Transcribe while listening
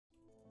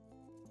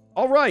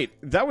Alright,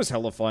 that was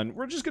hella fun.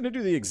 We're just gonna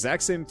do the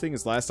exact same thing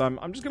as last time.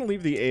 I'm just gonna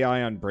leave the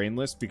AI on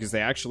brainless because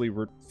they actually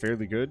were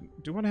fairly good.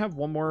 Do you want to have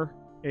one more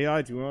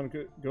AI? Do you want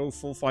to go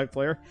full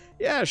 5-player?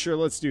 Yeah, sure,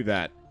 let's do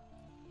that.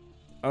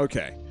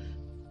 Okay.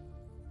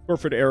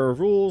 Corporate error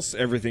rules,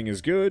 everything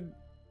is good.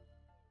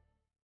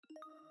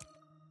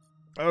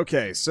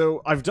 Okay,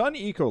 so I've done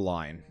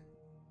Ecoline.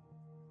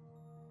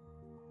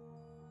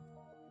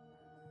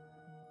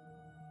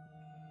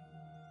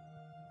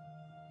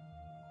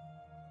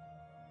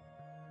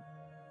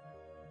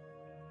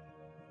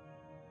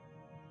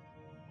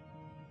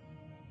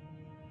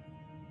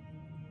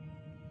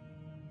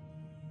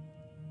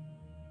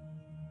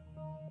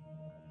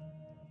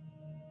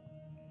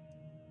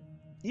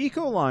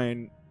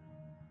 Ecoline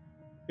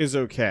is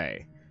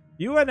okay.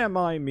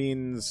 UNMI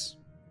means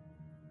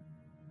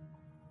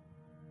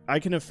I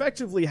can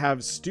effectively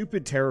have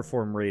stupid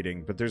Terraform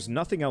rating, but there's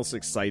nothing else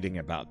exciting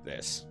about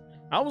this.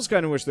 I almost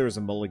kind of wish there was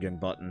a mulligan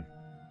button.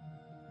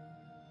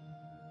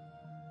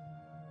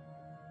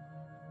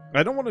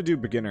 I don't want to do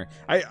beginner.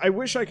 I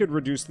wish I could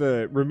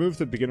remove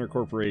the beginner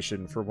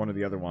corporation for one of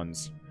the other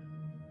ones.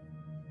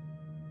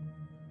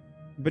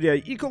 But yeah,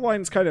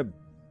 Ecoline's kind of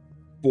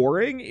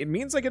boring. It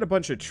means I get a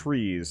bunch of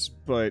trees,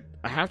 but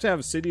I have to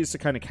have cities to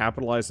kind of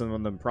capitalize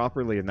on them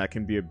properly, and that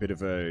can be a bit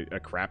of a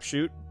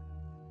crapshoot.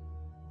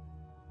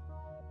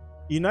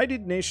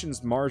 United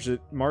Nations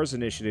Mars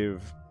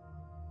Initiative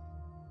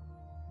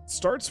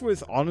starts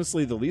with,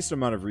 honestly, the least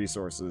amount of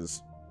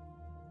resources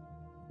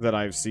that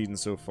I've seen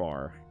so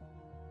far.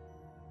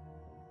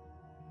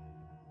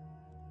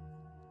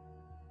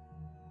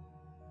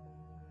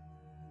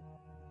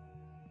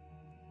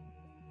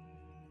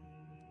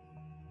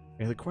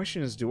 And the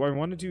question is, do I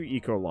want to do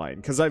Ecoline?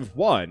 Because I've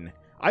won.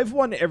 I've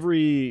won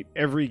every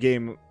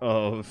game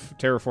of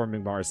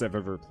Terraforming Mars I've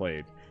ever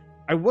played.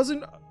 I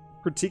wasn't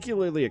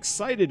particularly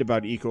excited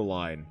about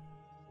Ecoline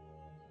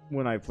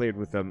when I played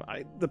with them.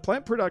 The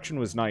plant production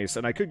was nice,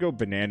 and I could go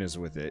bananas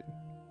with it.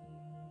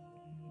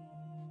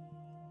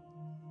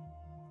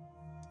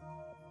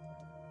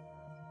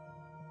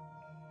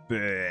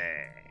 Bleh.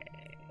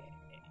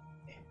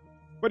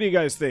 What do you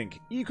guys think?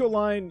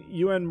 Ecoline,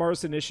 UN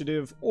Mars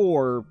Initiative,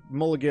 or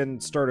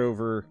Mulligan, start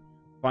over,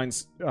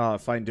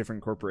 find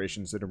different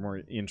corporations that are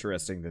more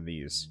interesting than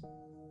these?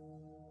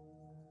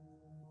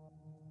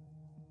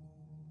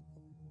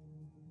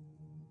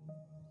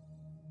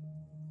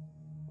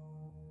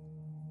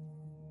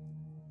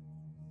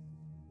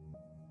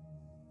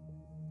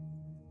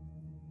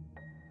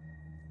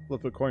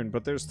 Flip a coin,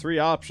 but there's 3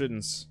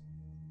 options.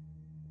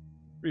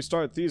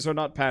 Restart, these are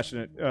not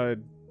passionate.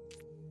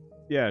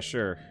 Yeah,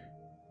 sure.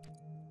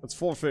 Let's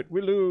forfeit.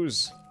 We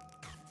lose.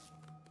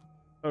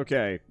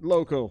 Okay,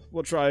 local.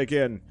 We'll try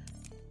again.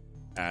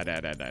 Add.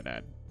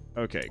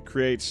 Okay,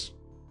 create.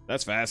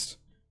 That's fast.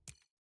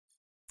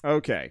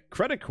 Okay,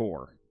 credit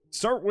core.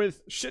 Start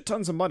with shit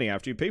tons of money.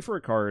 After you pay for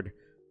a card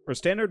for a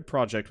standard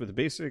project with a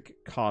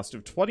basic cost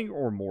of 20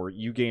 or more,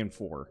 you gain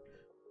 4.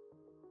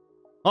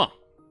 Huh.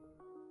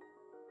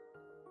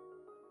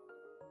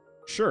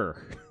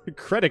 Sure.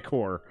 Credit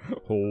core.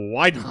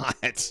 Why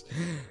not?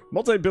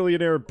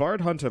 Multi-billionaire Bard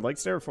Hunter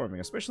likes terraforming,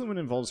 especially when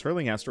it involves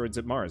hurling asteroids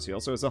at Mars. He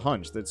also has a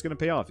hunch that it's going to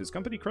pay off. His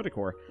company, Credit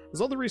Core,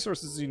 has all the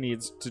resources he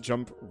needs to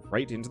jump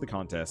right into the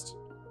contest.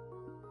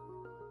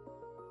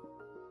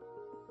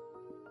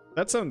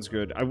 That sounds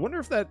good. I wonder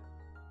if that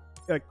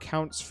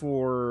accounts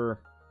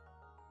for...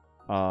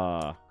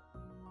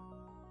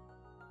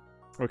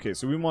 Okay,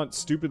 so we want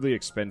stupidly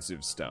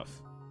expensive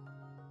stuff.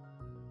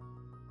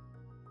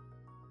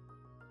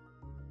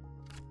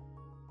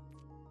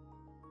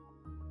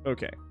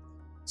 Okay,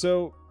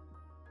 so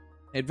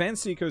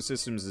advanced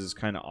ecosystems is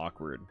kind of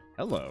awkward.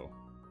 Hello.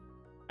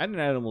 Add an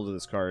animal to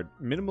this card.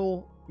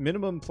 Minimum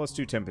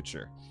 +2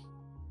 temperature.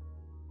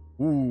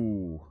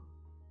 Ooh.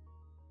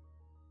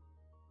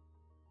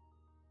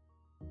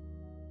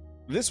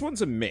 This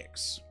one's a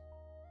mix.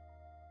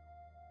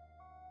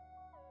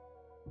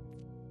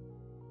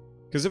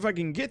 Because if I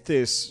can get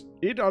this,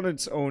 it on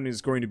its own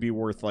is going to be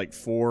worth like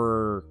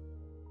 3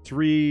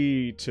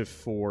 to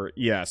 4.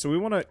 Yeah, so we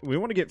want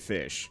to get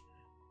fish.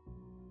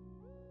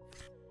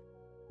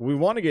 We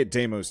want to get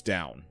Deimos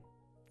down.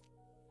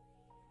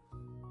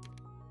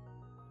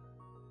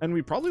 And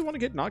we probably want to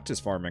get Noctis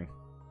farming.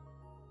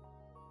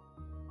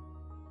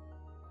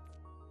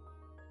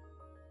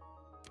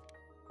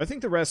 I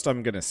think the rest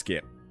I'm going to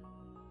skip.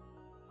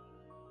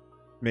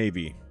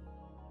 Maybe.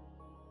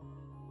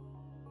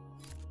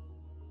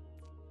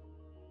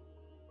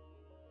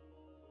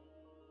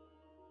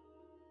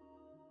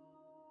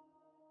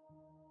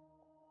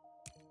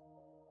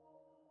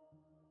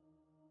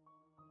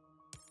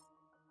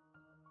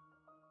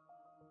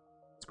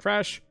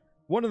 Crash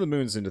one of the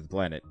moons into the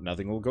planet.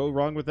 Nothing will go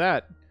wrong with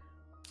that.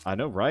 I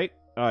know, right?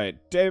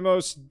 Alright,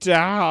 Deimos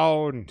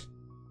down!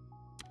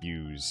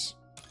 Use.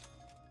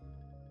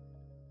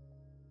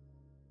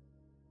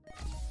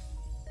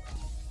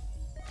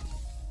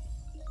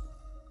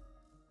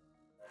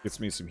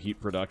 Gets me some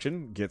heat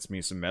production. Gets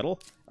me some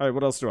metal. Alright,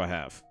 what else do I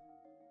have?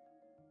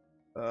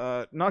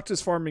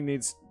 Noctis farming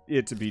needs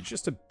it to be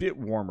just a bit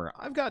warmer.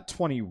 I've got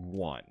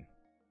 21.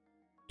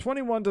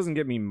 21 doesn't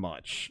get me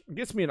much. It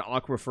gets me an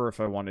aquifer if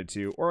I wanted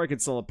to, or I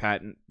could sell a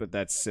patent, but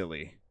that's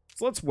silly.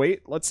 So let's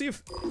wait. Let's see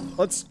if...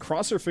 Let's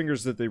cross our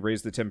fingers that they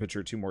raise the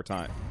temperature 2 more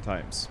times.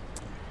 Let's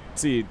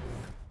see.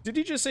 Did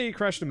he just say he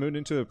crashed a moon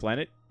into a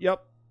planet?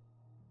 Yep.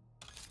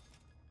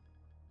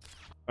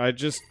 I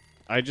just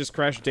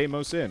crashed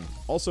Deimos in.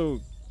 Also,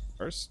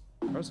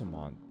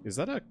 Arsamon. Is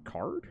that a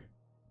card?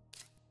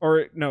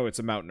 Or, no, it's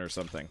a mountain or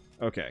something.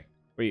 Okay.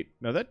 Wait,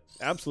 no, that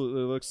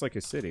absolutely looks like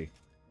a city.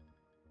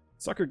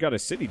 Sucker got a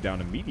city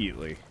down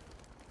immediately.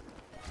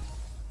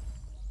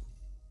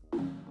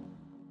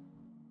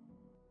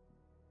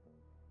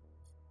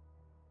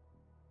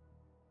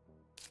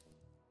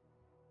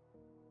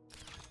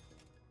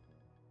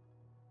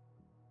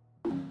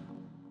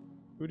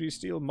 Who do you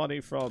steal money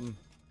from?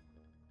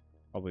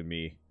 Probably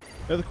me.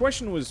 Now the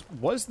question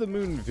was the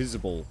moon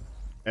visible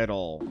at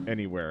all,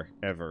 anywhere,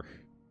 ever?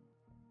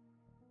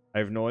 I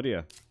have no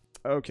idea.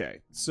 Okay,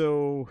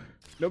 so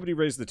nobody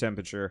raised the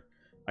temperature.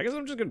 I guess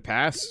I'm just gonna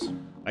pass.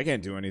 I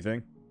can't do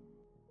anything.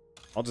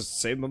 I'll just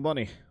save my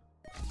money.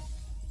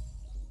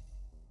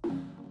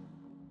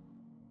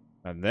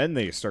 And then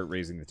they start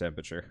raising the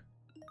temperature.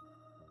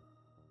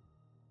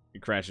 You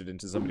crash it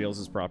into somebody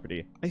else's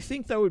property. I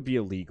think that would be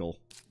illegal.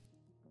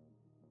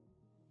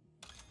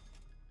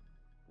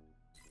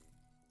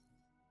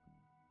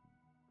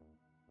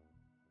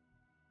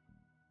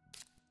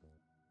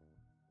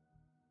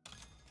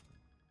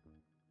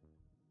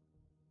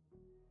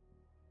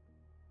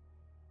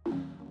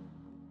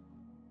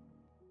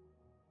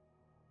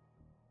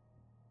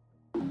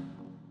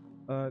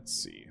 Let's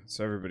see.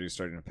 So everybody's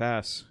starting to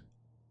pass.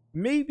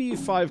 Maybe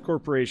 5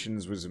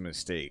 corporations was a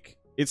mistake.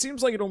 It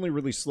seems like it only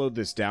really slowed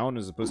this down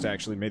as opposed to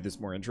actually made this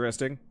more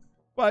interesting.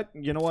 But,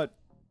 you know what?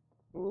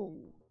 Well,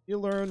 you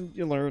learn,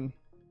 you learn.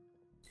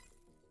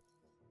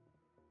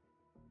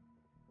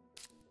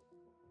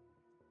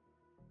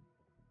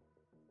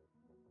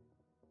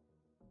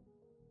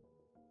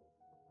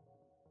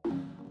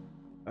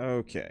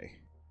 Okay.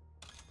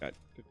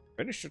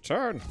 Finish your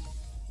turn.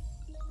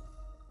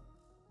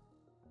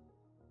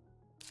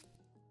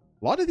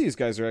 A lot of these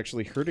guys are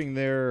actually hurting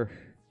their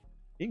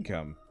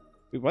income.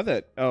 Wait, why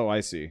that? Oh, I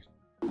see.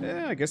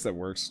 Yeah, I guess that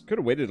works. Could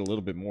have waited a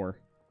little bit more.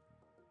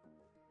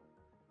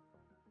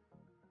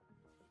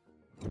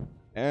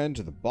 And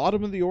to the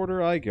bottom of the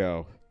order I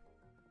go.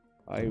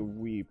 I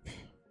weep.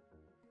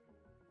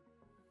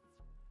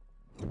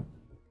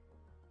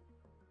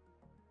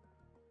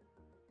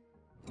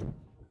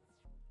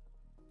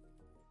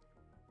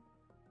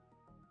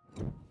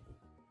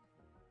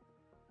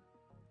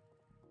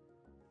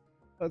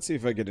 Let's see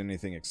if I get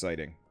anything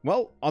exciting.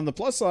 Well, on the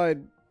plus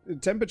side, the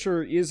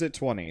temperature is at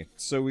 20,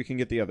 so we can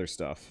get the other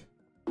stuff.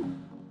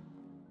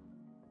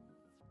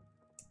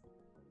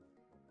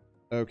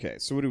 Okay,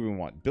 so what do we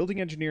want? Building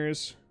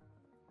engineers,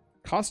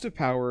 cost of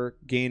power,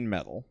 gain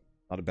metal.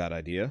 Not a bad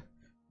idea.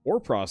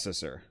 Or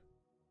processor.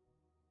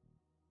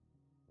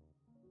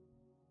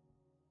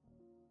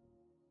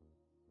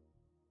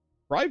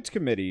 Bribed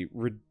committee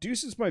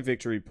reduces my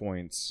victory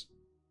points,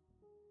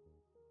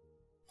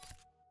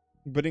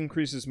 but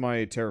increases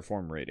my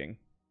terraform rating.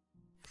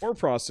 Or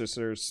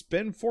processor,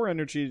 spend 4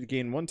 energy to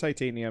gain 1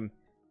 titanium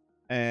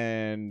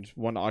and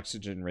 1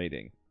 oxygen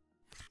rating.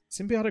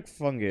 Symbiotic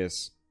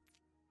fungus.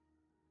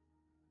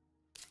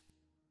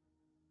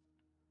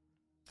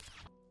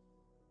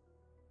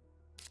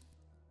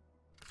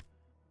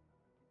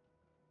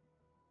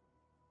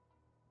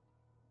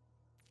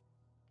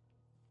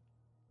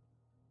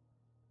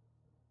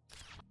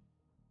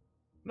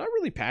 I'm not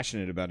really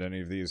passionate about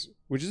any of these,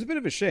 which is a bit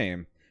of a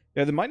shame.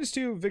 Yeah, the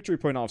 -2 victory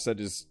point offset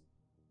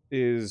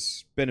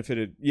is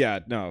benefited. Yeah,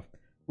 no.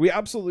 We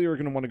absolutely are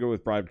going to want to go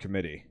with bribed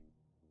committee.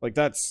 Like,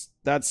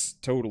 that's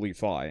totally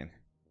fine.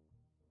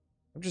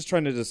 I'm just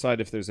trying to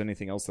decide if there's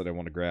anything else that I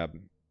want to grab.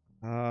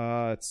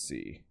 Let's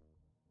see.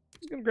 I'm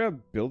just going to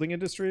grab building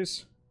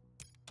industries.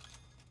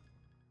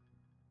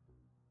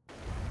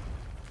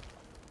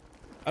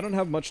 I don't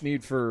have much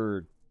need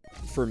for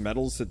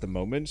metals at the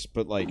moment,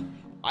 but, like,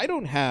 I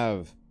don't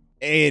have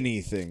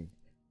anything.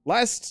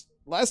 Last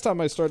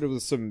time I started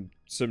with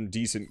some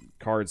decent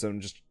cards, I'm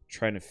just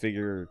trying to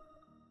figure...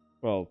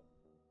 Well,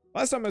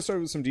 last time I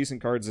started with some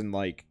decent cards and,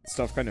 like,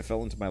 stuff kind of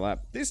fell into my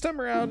lap. This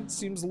time around,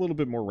 seems a little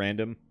bit more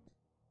random.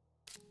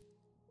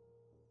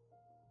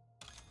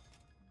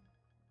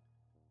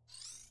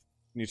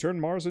 Can you turn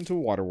Mars into a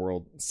water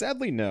world?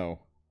 Sadly, no.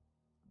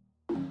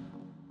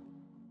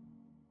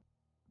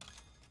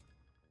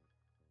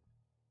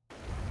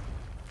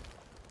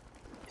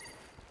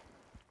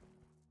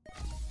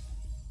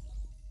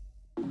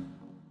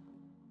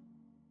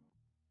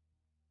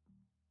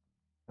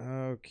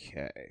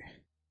 Okay.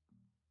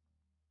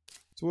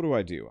 So what do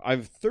I do? I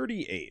have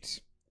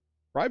 38.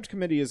 Bribed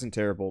committee isn't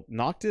terrible.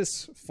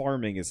 Noctis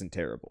farming isn't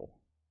terrible.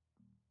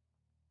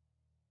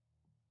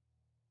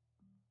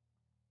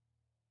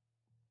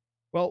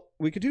 Well,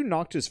 we could do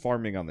Noctis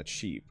farming on the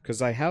cheap,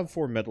 because I have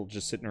 4 metal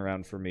just sitting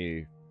around for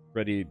me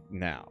ready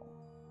now.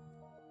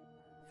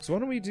 So why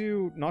don't we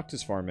do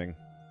Noctis farming?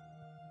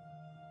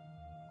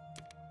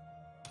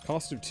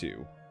 Cost of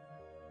 2.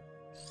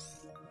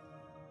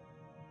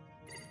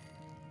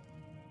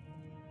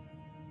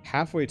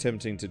 Halfway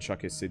tempting to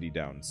chuck a city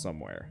down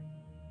somewhere.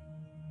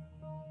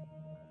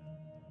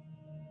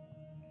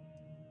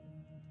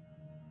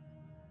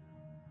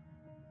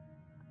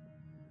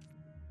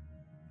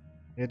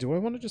 Yeah, do I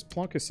want to just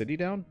plonk a city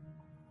down?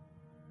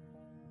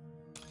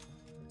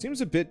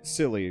 Seems a bit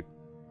silly,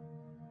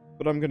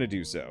 but I'm gonna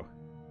do so.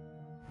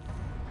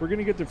 We're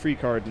gonna get the free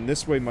card, and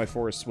this way my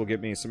forests will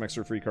get me some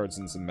extra free cards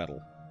and some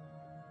metal.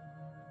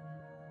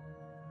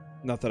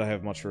 Not that I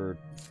have much for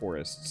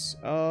forests.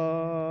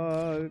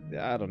 I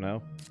don't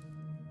know.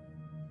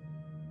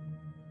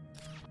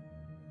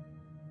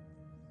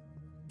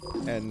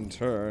 End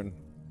turn.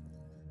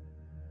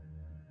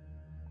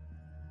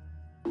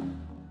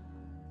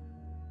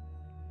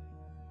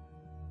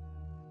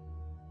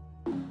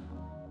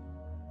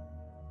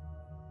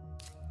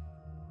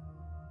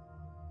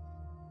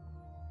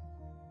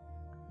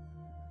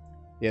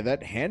 Yeah,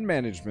 that hand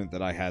management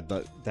that I had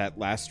that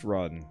last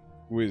run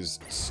was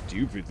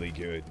stupidly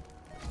good.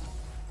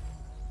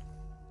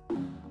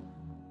 I'm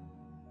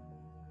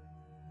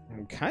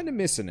kind of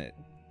missing it.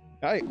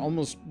 I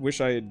almost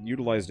wish I had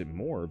utilized it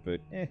more, but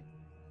eh.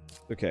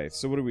 Okay,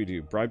 so what do we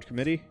do? Bribed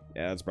committee?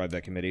 Yeah, let's bribe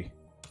that committee.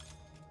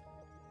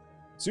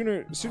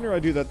 Sooner I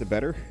do that, the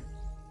better.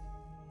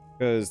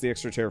 Because the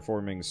extra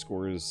terraforming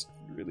score is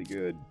really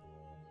good.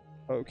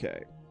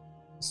 Okay.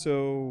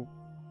 So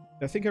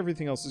I think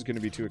everything else is going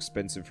to be too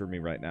expensive for me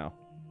right now.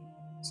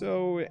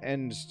 So,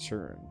 end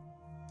turn.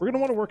 We're going to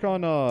want to work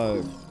on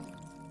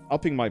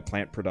upping my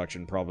plant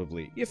production,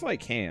 probably, if I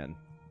can.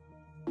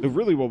 But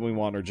really what we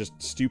want are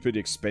just stupid,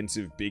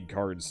 expensive, big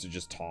cards to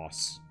just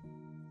toss.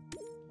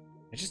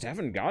 I just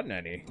haven't gotten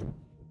any.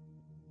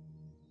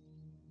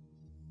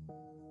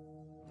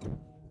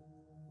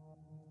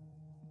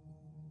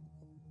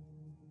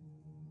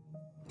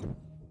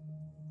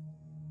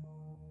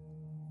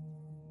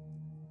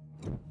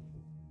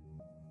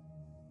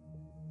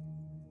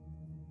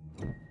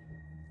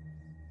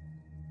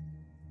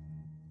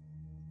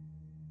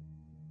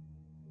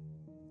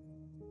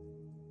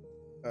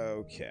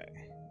 Okay.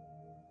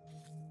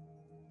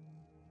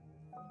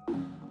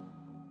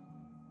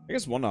 I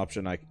guess one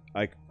option I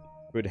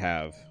could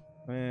have.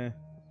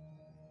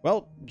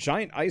 Well,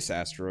 giant ice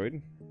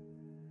asteroid.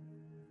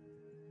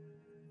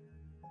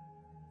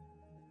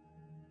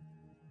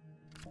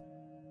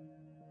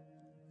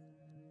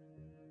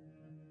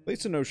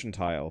 Place an ocean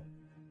tile.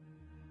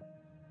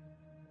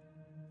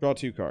 Draw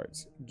 2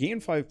 cards. Gain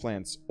 5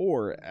 plants,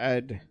 or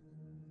add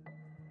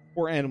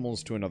 4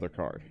 animals to another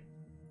card.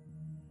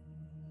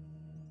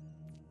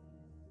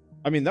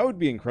 I mean, that would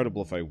be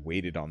incredible if I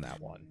waited on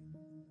that one.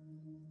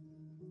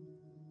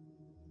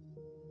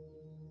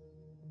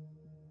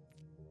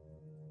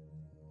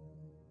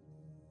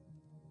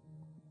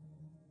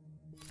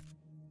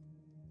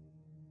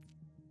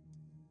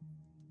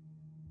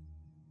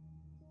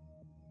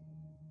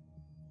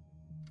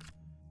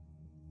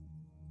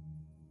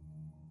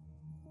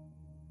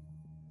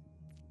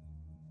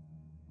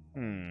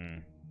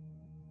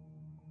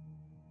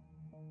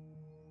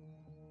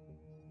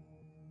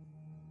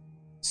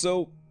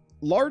 So,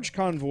 large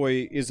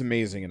convoy is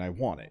amazing and I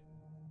want it.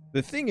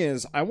 The thing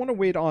is, I want to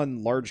wait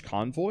on large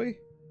convoy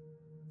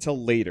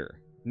till later.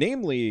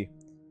 Namely,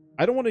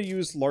 I don't want to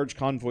use large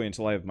convoy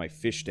until I have my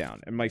fish down.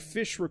 And my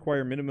fish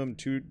require minimum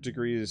 2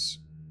 degrees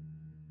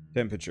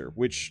temperature,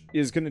 which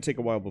is going to take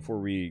a while before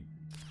we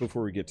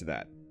get to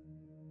that.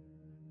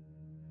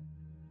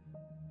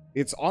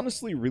 It's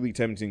honestly really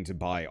tempting to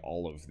buy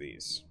all of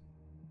these.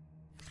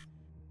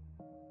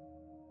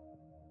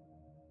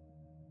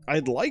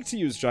 I'd like to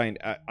use giant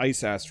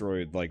ice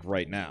asteroid, like,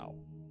 right now.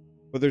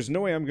 But there's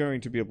no way I'm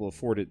going to be able to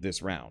afford it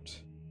this round.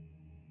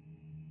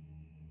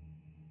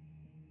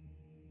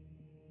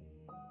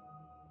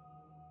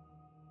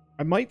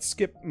 I might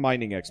skip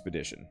mining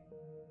expedition.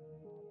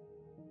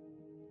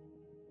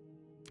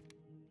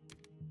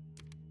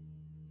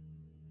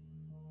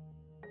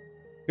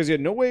 Because, yeah,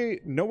 no way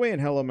in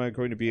hell am I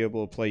going to be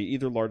able to play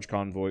either large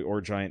convoy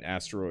or giant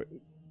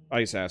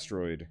ice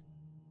asteroid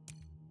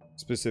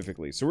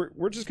specifically. So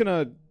we're just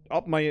gonna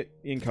up my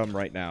income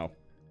right now,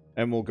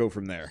 and we'll go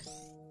from there.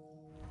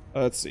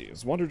 Let's see.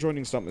 Is Wander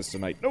joining Stumpmas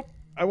tonight? Nope.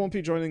 I won't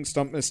be joining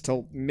Stumpmas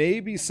till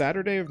maybe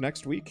Saturday of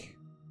next week.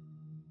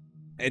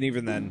 And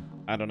even then,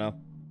 I don't know.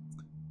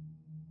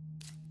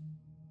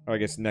 Or I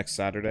guess next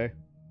Saturday.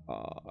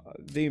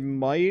 They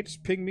might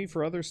ping me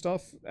for other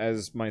stuff,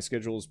 as my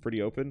schedule is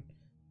pretty open.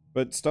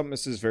 But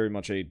Stumpmas is very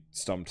much a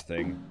stumped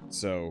thing,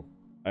 so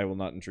I will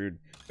not intrude.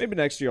 Maybe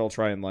next year I'll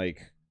try and,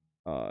 like,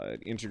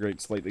 integrate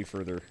slightly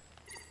further.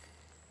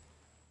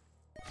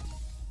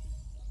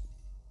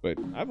 But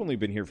I've only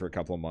been here for a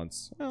couple of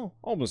months. Well,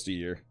 almost a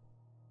year.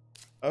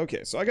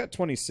 Okay, so I got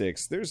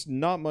 26. There's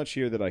not much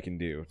here that I can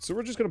do. So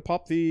we're just going to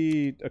pop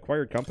the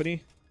acquired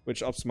company,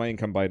 which ups my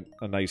income by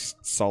a nice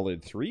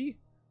solid 3.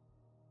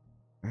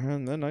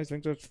 And then I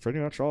think that's pretty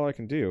much all I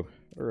can do.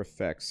 Or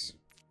effects.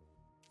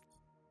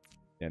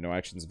 Yeah, no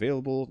actions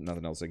available.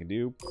 Nothing else I can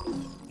do.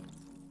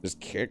 Just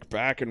kick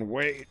back and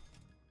wait.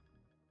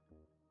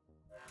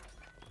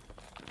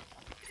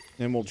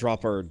 And we'll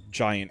drop our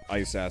giant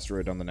ice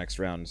asteroid on the next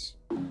round.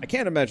 I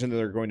can't imagine that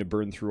they're going to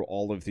burn through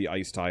all of the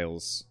ice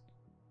tiles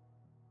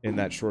in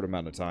that short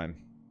amount of time.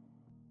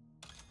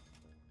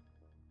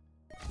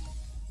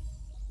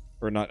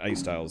 Or not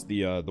ice tiles,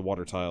 the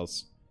water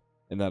tiles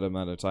in that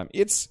amount of time.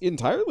 It's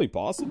entirely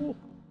possible.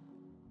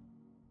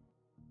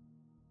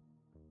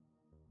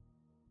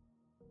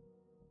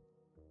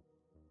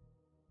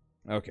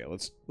 Okay,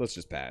 let's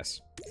just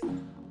pass.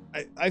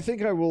 I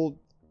think I will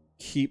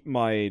keep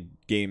my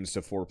games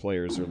to 4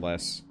 players or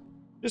less.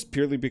 Just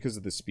purely because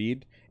of the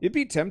speed. It'd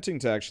be tempting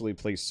to actually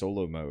play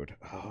solo mode.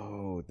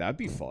 Oh, that'd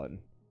be fun.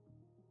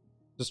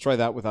 Just try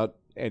that without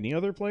any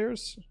other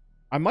players?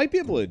 I might be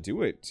able to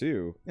do it,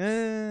 too.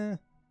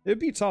 It'd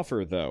be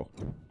tougher, though.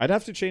 I'd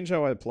have to change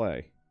how I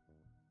play.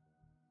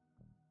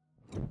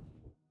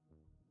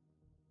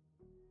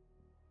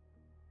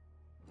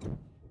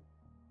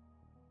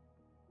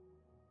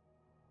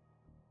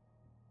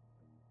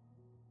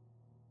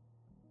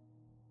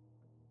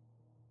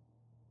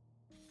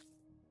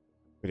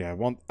 But yeah,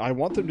 I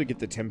want them to get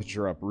the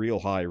temperature up real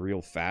high,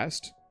 real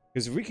fast.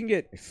 Because if we can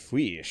get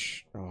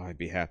Fweesh, oh, I'd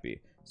be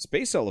happy.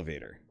 Space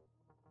elevator.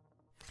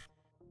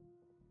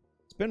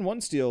 Spend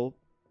 1 steel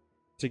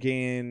to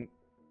gain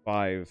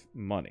 5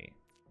 money.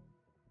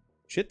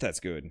 Shit, that's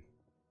good.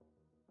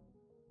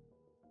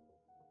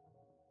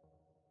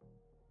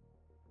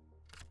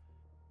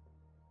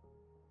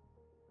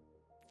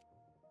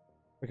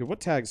 Okay,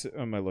 what tags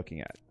am I looking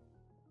at?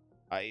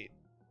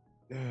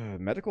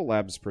 Medical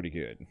lab's pretty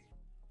good.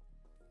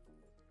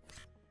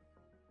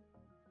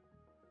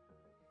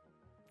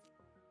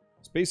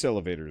 Space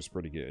elevator is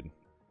pretty good.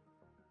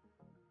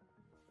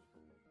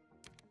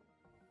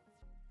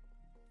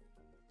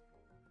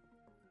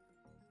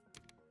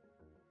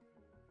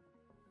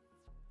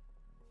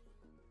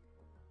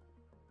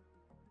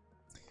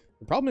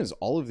 The problem is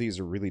all of these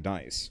are really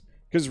nice.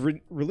 Because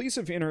release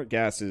of inert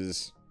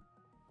gases,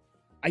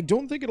 I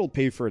don't think it'll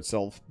pay for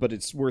itself, but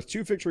it's worth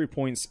 2 victory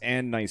points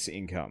and nice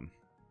income.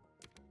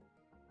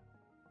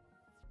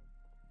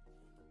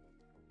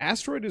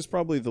 Asteroid is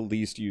probably the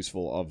least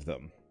useful of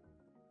them.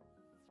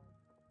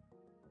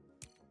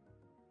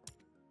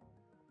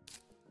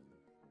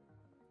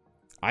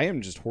 I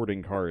am just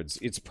hoarding cards.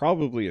 It's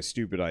probably a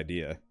stupid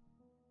idea.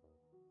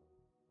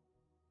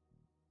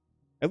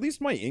 At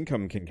least my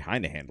income can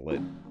kind of handle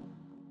it.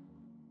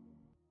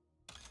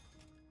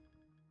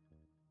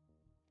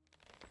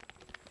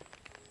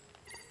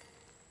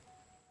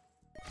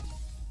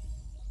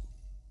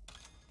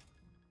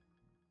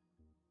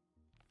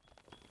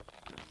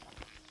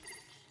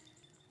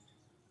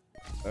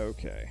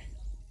 Okay.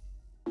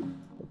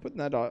 We're putting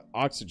that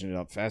oxygen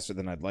up faster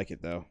than I'd like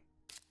it, though.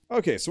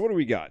 Okay, so what do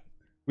we got?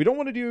 We don't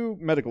want to do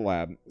medical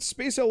lab.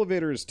 Space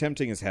elevator is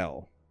tempting as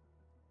hell.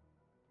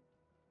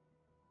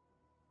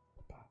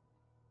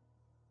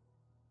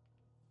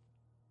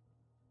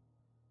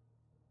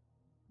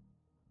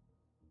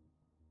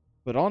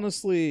 But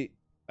honestly,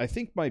 I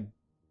think my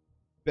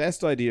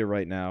best idea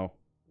right now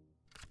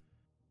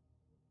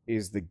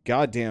is the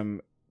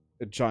goddamn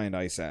giant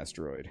ice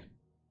asteroid.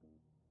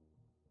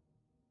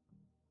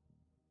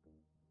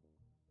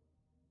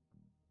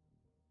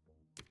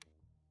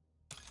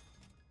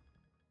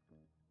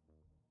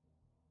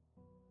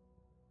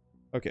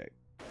 Okay.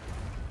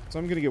 So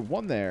I'm going to get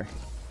 1 there.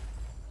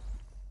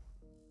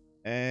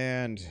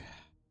 And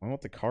I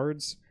want the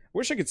cards.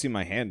 Wish I could see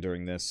my hand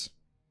during this.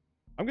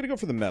 I'm going to go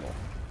for the metal.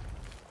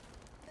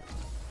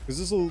 Because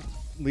this will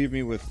leave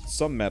me with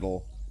some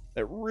metal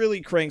that really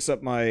cranks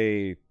up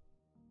my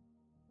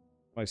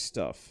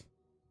stuff.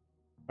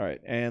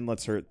 Alright, and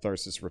let's hurt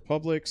Tharsis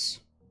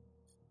Republics.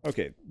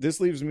 Okay, this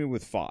leaves me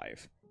with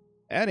 5.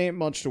 That ain't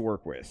much to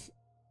work with.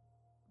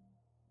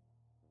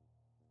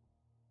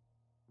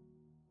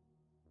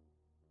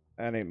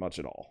 That ain't much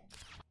at all.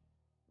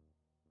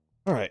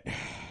 Alright,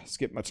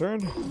 skip my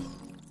turn.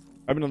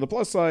 I mean, on the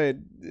plus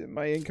side,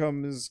 my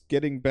income is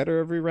getting better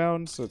every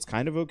round, so it's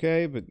kind of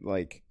okay, but,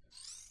 like...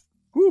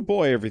 Whoo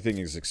boy, everything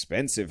is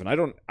expensive, and I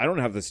don't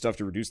have the stuff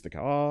to reduce the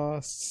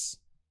costs.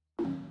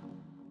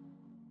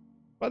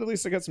 But at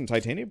least I got some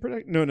titanium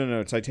production.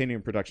 No,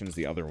 titanium production is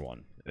the other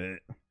one.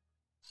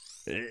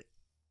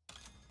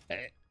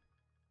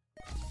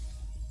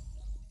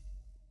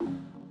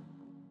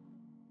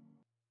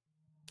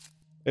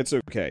 It's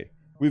okay.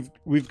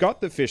 We've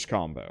got the fish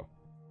combo.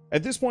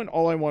 At this point,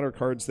 all I want are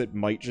cards that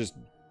might just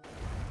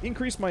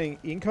increase my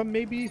income,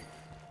 maybe?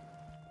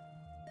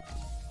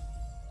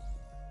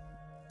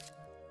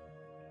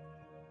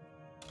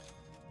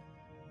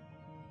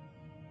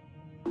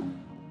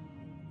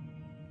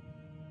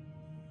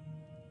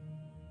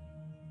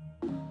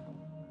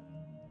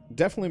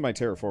 Definitely my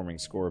terraforming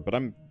score, but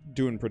I'm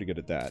doing pretty good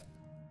at that.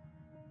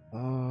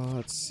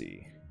 Let's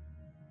see.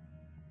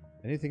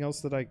 Anything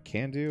else that I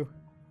can do?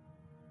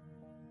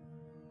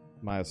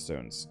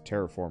 Milestones.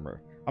 Terraformer.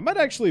 I might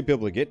actually be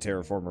able to get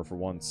Terraformer for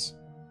once.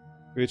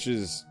 Which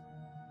is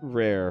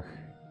rare.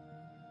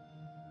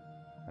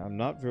 I'm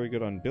not very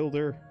good on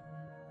builder.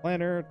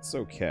 Planner, it's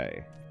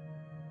okay.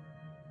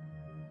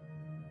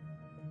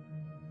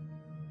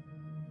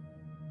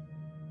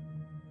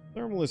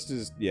 Thermalist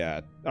is...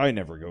 yeah, I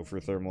never go for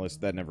Thermalist.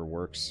 That never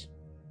works.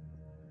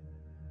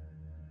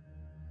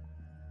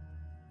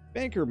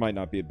 Banker might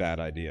not be a bad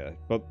idea,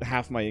 but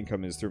half my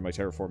income is through my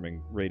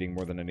terraforming rating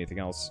more than anything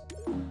else.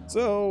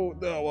 So,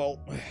 oh well...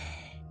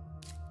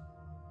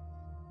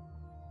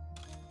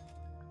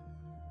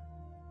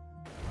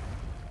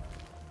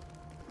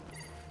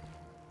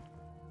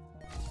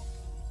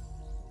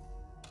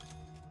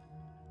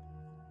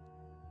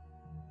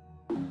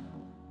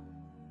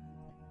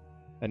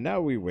 And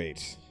now we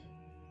wait.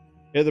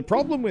 Yeah, the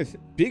problem with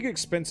big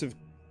expensive...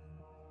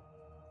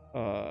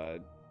 the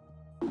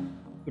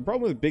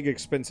problem with big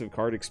expensive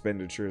card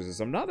expenditures is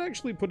I'm not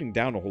actually putting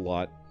down a whole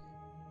lot.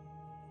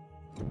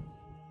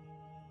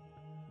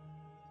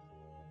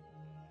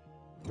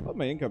 But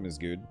my income is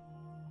good.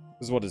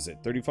 This is, what is it,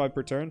 35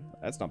 per turn?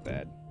 That's not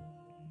bad.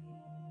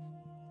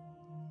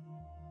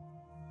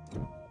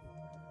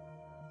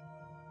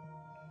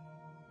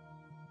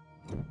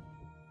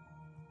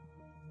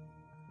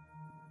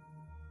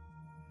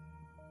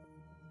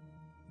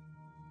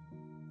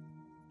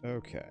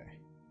 Okay.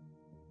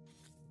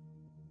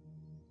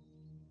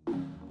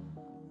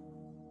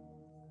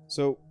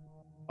 So,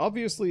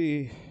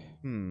 obviously,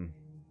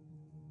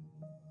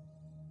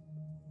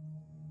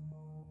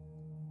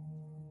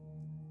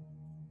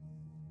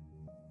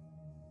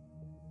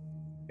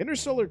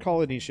 Interstellar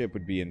colony ship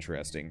would be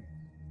interesting.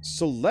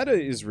 Soletta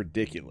is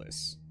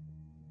ridiculous.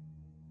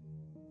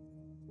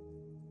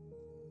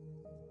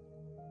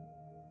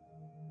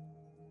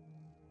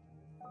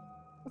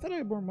 I thought I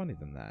had more money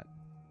than that.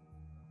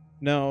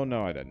 No,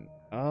 I didn't.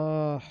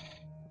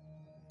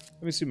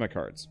 Let me see my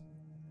cards.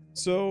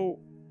 So,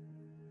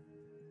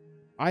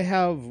 I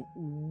have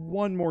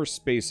one more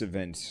space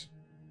event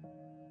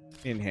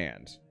in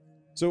hand.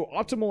 So,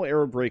 optimal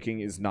arrow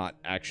braking is not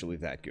actually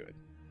that good.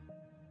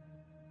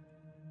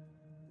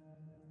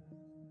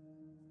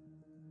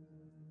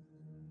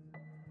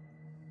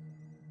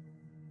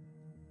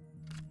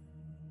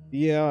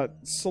 Yeah,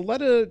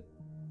 Soletta,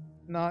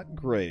 not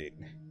great.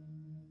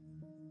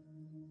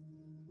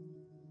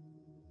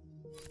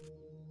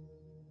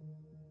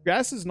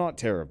 Grass is not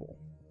terrible.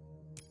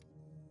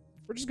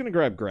 We're just gonna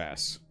grab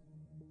grass.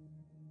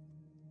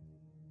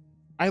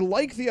 I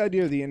like the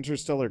idea of the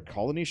interstellar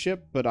colony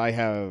ship, but I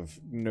have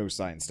no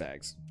science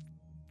tags,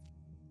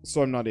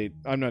 so I'm not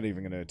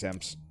even gonna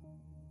attempt.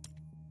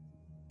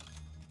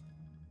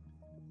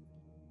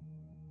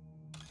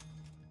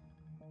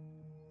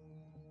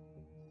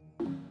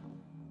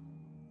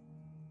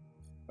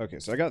 Okay,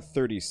 so I got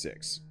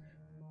 36.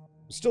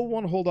 Still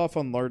want to hold off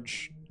on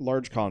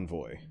large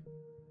convoy.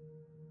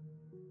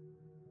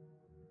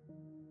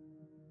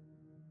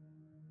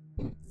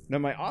 Now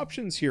my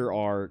options here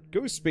are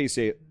go space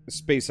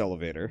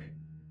elevator.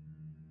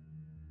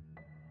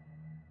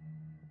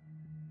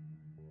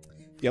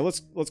 Yeah, let's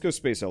go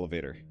space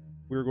elevator.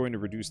 We're going to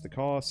reduce the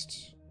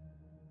cost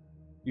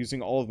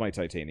using all of my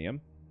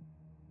titanium,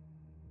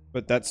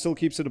 but that still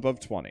keeps it above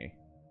 20.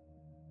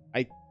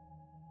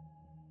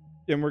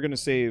 And we're gonna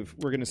save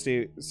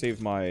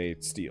my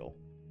steel.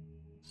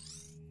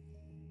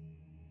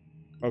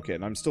 Okay,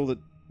 and I'm still at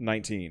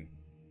 19,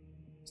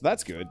 so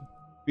that's good.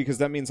 Because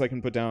that means I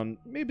can put down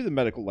maybe the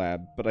medical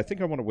lab, but I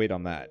think I want to wait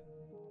on that.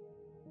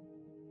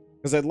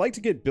 Because I'd like to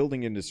get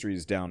building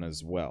industries down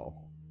as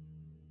well.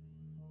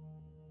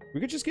 We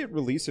could just get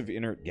release of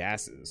inert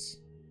gases.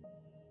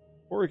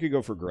 Or we could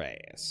go for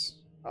grass.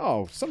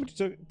 Oh,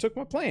 somebody took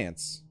my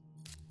plants.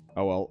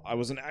 Oh well, I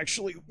wasn't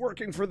actually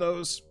working for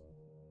those.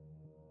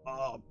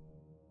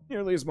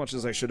 Nearly as much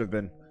as I should have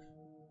been.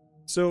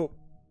 So...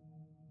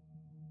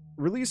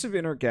 release of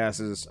inert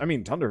gases. I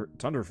mean,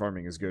 tundra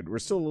farming is good. We're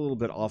still a little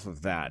bit off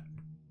of that.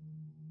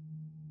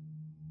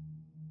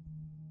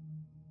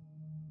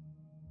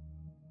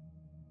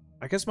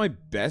 I guess my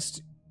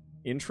best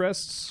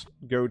interests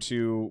go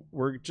to...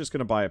 we're just going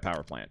to buy a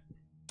power plant.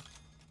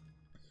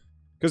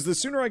 Because the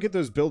sooner I get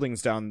those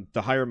buildings down,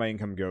 the higher my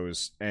income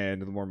goes,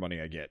 and the more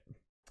money I get.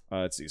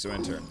 Let's see, so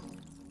end turn.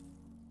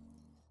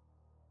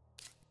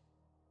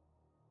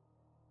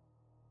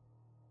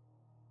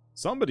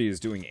 Somebody is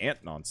doing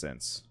ant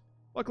nonsense.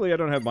 Luckily, I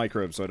don't have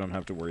microbes, so I don't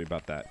have to worry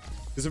about that.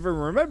 Because if I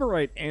remember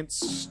right, ants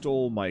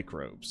stole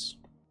microbes.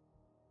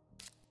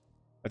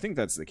 I think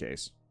that's the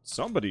case.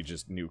 Somebody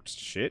just nuked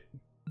shit.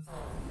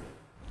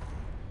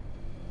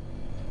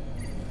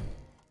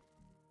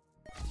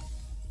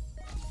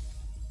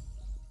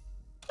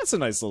 That's a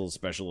nice little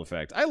special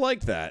effect. I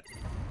like that.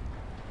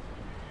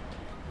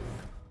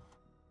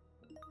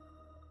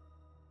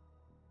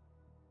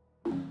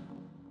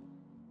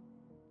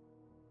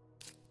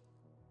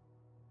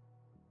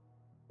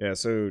 Yeah,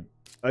 so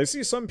I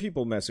see some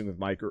people messing with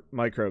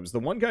microbes. The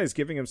one guy's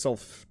giving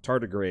himself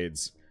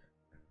tardigrades.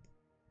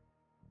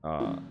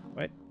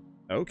 What?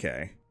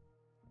 Okay.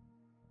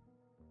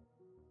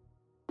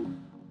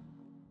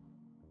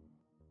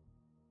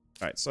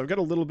 Alright, so I've got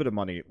a little bit of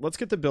money. Let's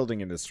get the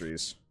building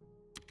industries.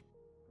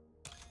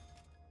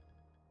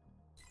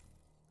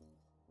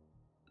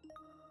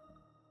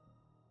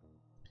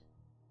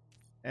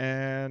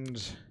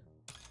 And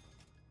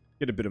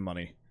get a bit of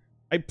money.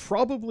 I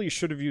probably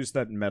should have used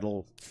that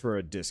metal for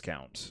a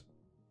discount.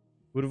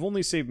 Would have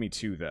only saved me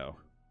 2, though.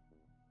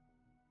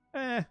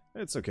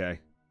 It's okay.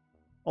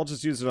 I'll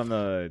just use it on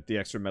the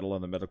extra metal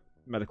on the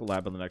medical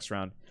lab on the next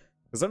round.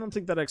 Because I don't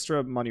think that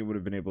extra money would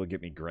have been able to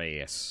get me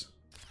grace.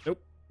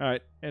 Nope.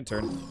 Alright, and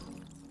turn.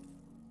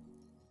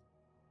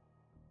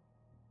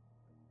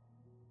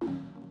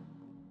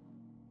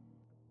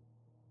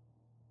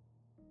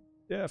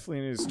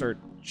 Definitely need to start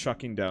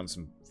chucking down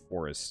some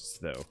forests,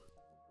 though.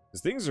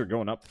 Because things are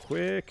going up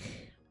quick.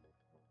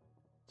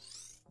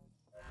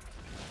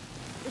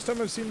 First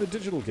time I've seen the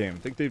digital game. I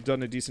think they've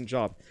done a decent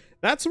job.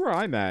 That's where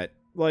I'm at.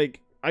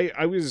 Like,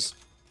 I was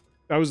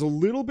a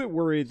little bit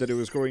worried that it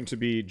was going to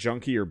be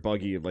junky or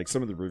buggy, like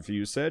some of the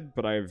reviews said,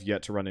 but I have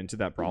yet to run into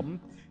that problem.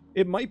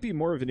 It might be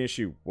more of an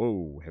issue.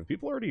 Whoa, have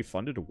people already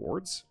funded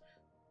awards?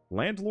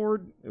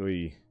 Landlord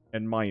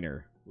and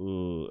miner.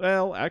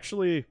 Well,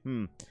 actually,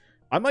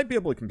 I might be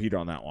able to compete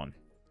on that one.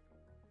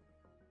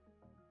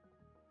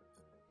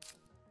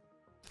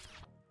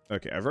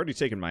 Okay, I've already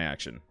taken my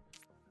action,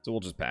 so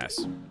we'll just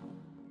pass.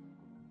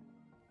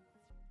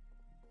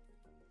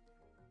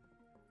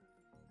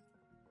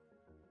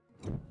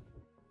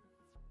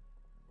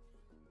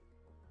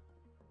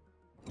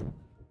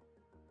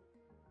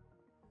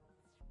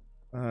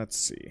 Let's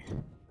see.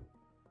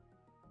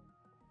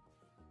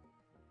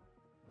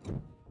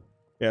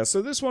 Yeah,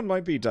 so this one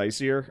might be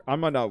dicier. I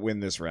might not win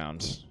this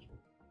round.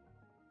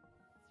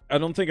 I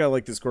don't think I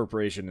like this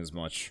corporation as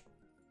much.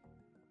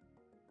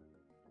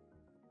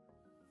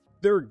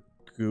 They're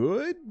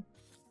good,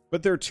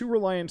 but they're too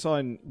reliant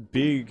on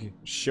big,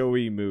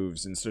 showy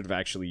moves instead of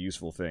actually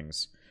useful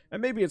things.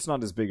 And maybe it's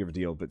not as big of a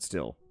deal, but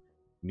still.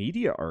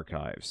 Media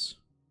archives.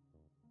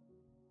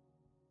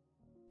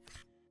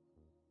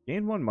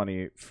 Gain 1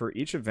 money for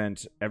each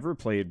event ever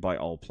played by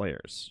all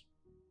players.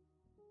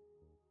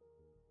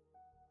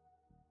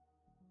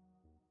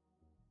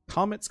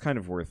 Comet's kind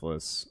of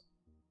worthless.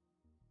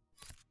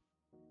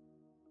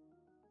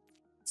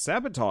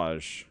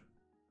 Sabotage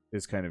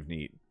is kind of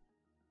neat.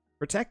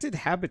 Protected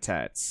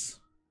habitats.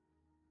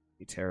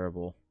 Be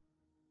terrible.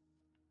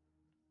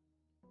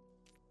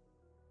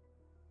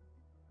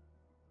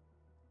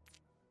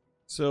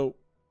 So,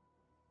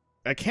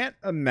 I can't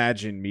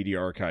imagine Media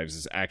Archives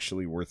is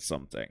actually worth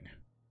something.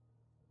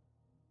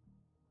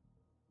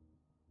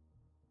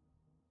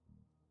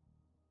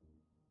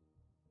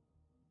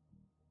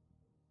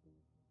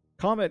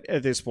 Comet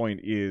at this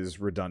point is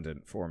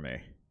redundant for me.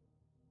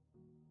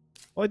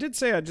 Well, I did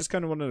say I just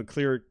kind of wanted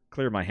to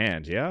clear my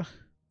hand, yeah?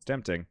 It's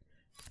tempting.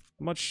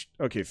 How much...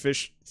 Okay,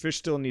 fish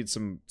still needs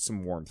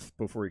some warmth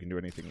before we can do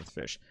anything with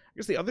fish. I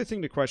guess the other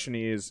thing to question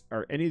is,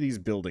 are any of these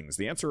buildings?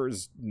 The answer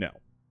is no.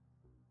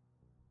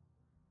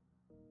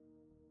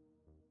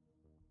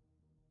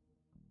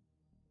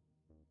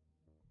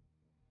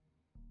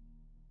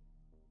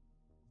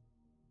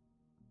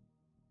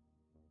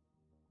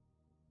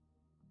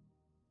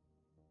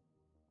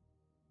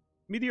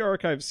 Media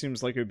Archive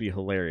seems like it would be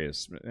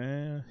hilarious.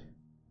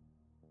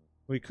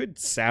 We could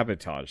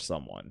sabotage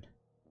someone.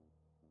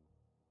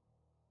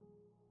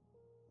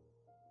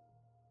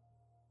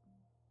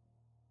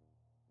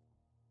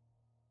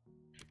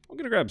 I'm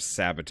gonna grab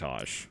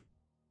sabotage.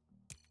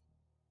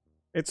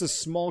 It's a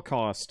small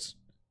cost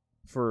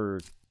for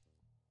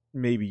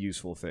maybe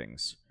useful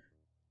things.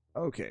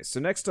 Okay, so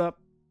next up,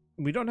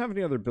 we don't have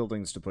any other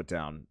buildings to put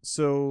down,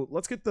 so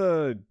let's get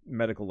the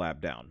medical lab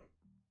down.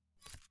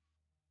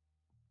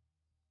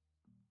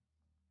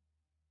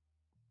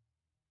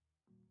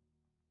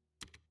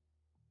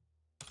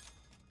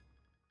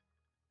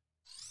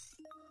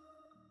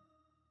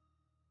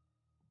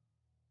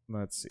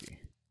 Let's see.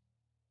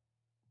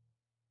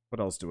 What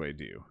else do I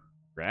do?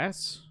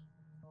 Grass?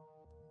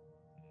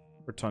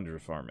 Or tundra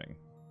farming?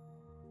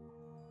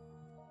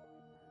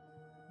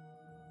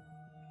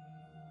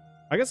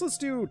 I guess let's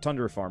do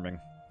tundra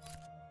farming.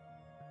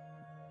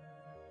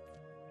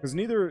 Because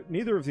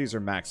neither of these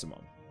are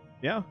maximum.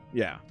 Yeah?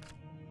 Yeah.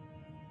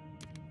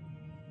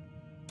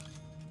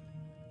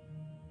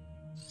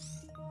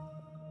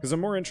 Because I'm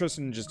more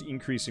interested in just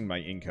increasing my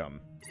income.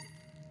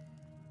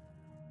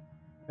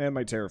 And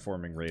my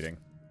terraforming rating.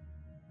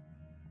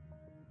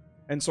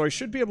 And so I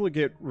should be able to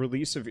get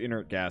release of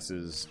inert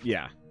gases.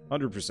 Yeah,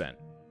 100%.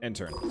 End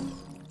turn.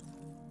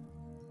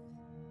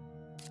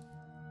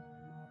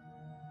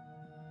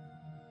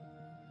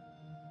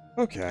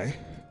 Okay.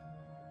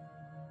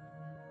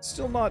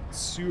 Still not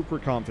super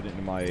confident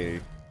in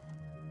my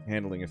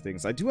handling of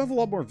things. I do have a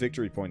lot more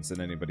victory points than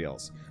anybody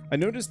else. I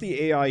noticed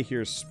the AI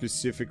here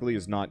specifically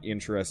is not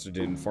interested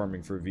in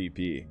farming for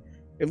VP.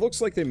 It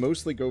looks like they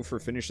mostly go for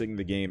finishing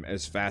the game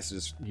as fast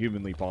as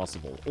humanly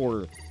possible.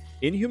 Or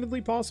inhumanly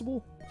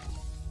possible?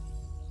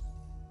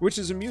 Which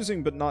is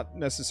amusing, but not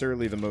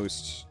necessarily the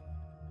most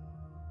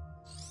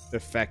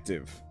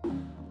effective.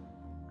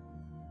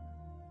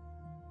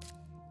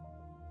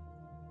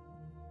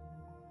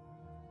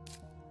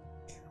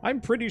 I'm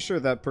pretty sure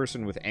that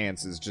person with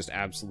ants is just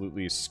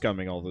absolutely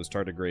scumming all those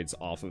tardigrades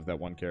off of that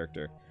one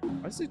character.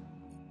 Why is it...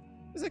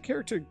 Does that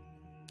character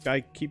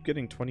guy keep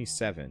getting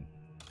 27?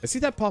 I see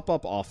that pop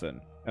up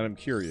often, and I'm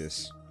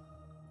curious.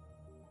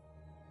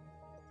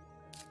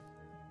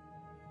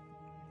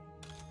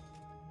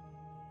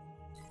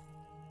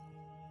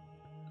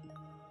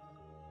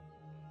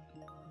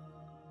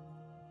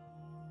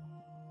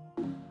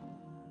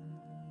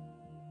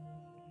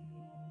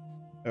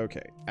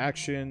 Okay,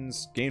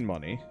 actions, gain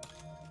money.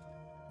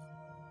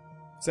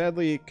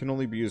 Sadly, it can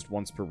only be used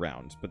once per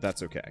round, but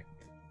that's okay.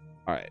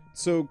 Alright,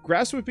 so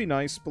grass would be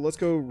nice, but let's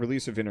go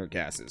release of inert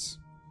gases.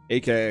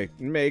 AKA,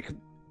 make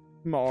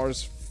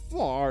Mars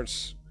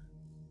fart.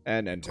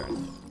 And end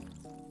turn.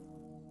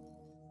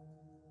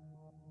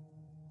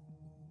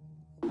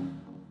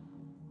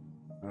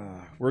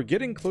 We're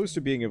getting close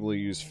to being able to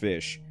use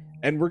fish.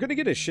 And we're going to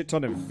get a shit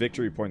ton of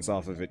victory points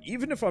off of it.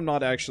 Even if I'm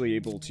not actually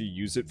able to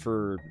use it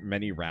for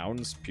many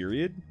rounds,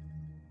 period.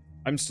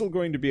 I'm still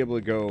going to be able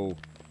to go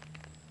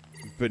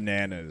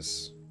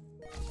bananas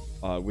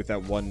with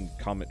that one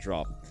comet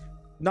drop.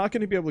 Not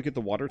going to be able to get the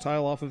water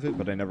tile off of it,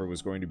 but I never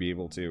was going to be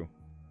able to.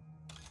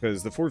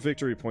 Because the 4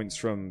 victory points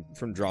from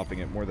dropping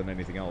it more than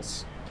anything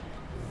else.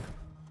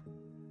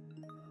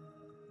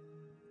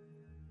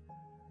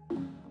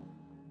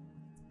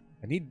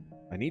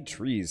 I need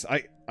trees.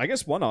 I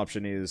guess one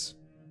option is...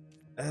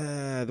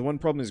 the one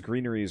problem is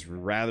greenery is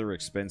rather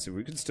expensive.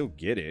 We can still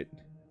get it.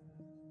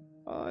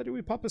 Do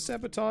we pop a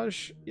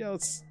sabotage? Yeah,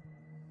 let's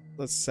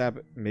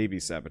maybe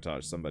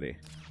sabotage somebody.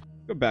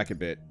 Go back a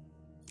bit.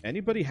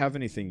 Anybody have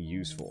anything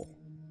useful?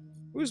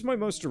 Who's my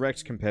most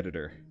direct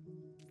competitor?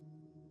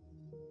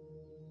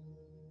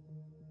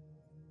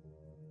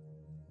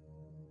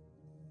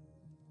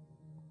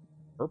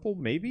 Purple,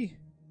 maybe?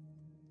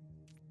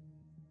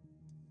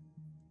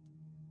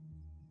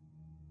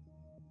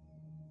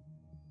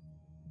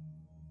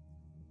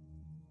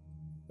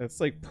 That's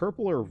like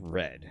purple or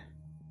red.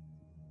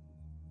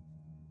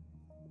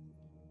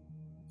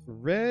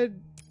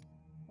 Red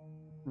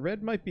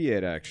might be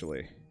it,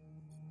 actually.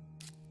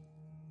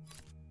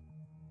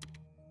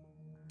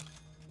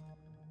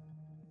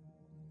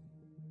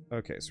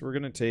 Okay, so we're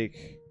gonna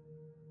take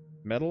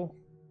metal.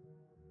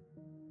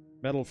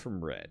 Metal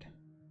from red.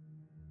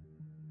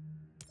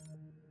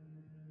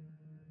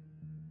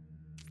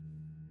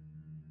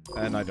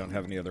 And I don't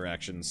have any other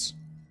actions.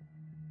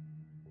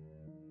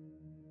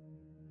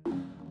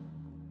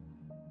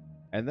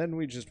 And then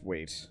we just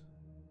wait.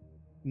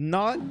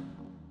 Not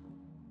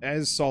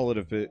as solid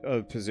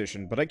a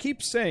position, but I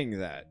keep saying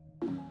that.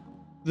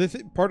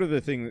 Part of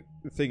the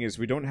thing is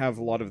we don't have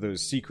a lot of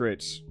those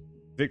secret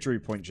victory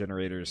point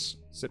generators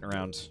sitting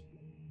around.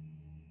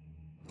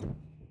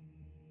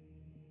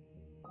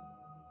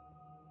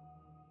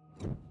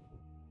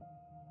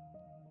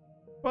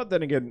 But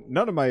then again,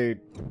 none of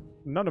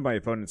my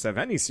opponents have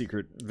any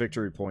secret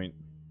victory point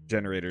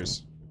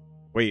generators.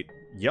 Wait,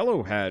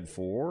 yellow had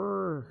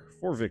four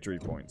victory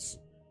points.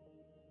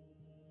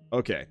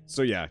 Okay,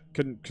 so yeah,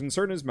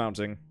 concern is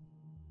mounting.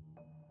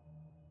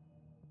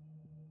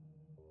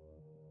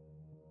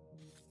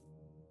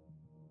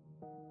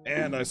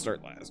 And I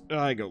start last.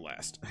 I go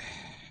last.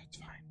 It's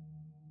fine.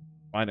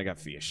 Fine, I got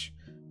fish.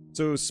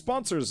 So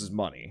sponsors is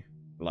money.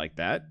 I like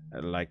that. I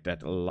like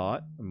that a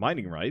lot.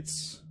 Mining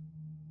rights.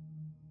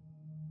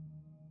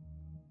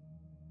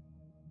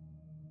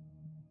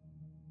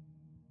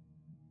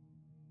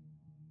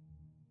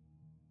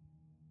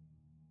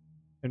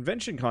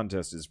 Invention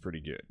contest is pretty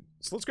good.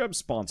 So let's grab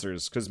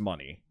sponsors, because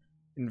money.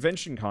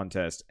 Invention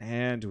contest,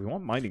 and do we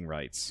want mining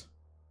rights?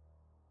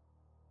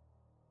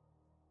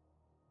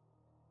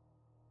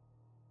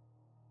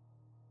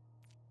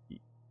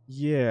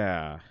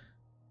 Yeah.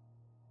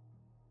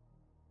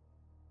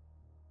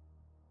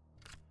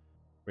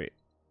 Wait.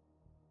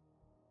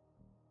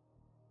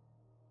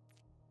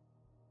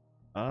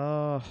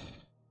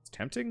 It's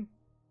tempting?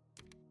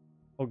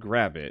 I'll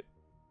grab it.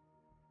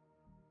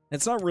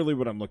 It's not really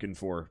what I'm looking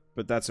for,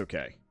 but that's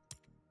okay.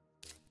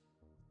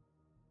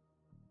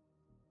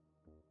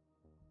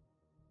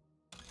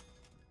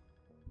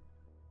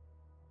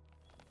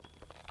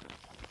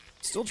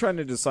 Still trying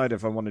to decide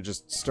if I want to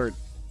just start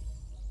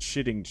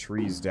shitting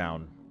trees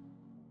down.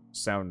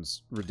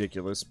 Sounds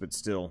ridiculous, but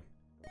still.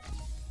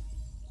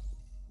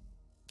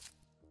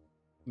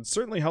 It'd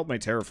certainly help my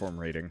Terraform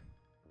rating.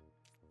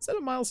 Is that a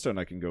milestone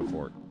I can go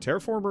for?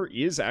 Terraformer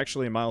is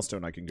actually a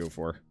milestone I can go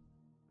for.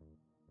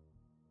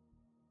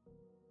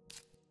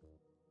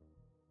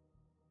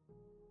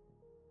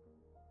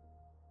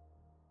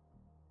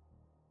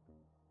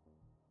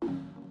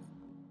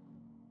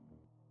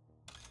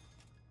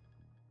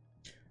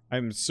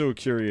 I'm so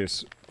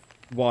curious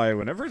why,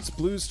 whenever it's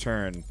Blue's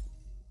turn,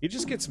 he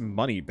just gets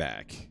money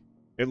back.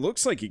 It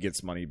looks like he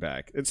gets money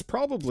back. It's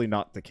probably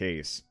not the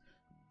case.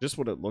 Just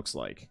what it looks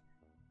like.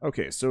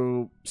 Okay,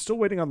 so still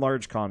waiting on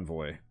large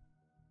convoy.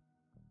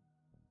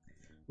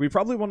 We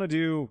probably want to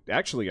do...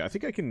 Actually, I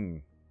think I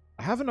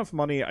have enough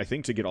money, I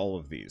think, to get all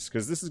of these.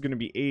 Because this is going to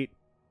be 8...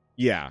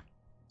 Yeah.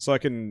 So I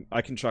can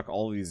chuck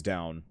all of these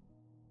down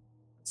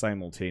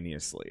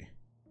simultaneously.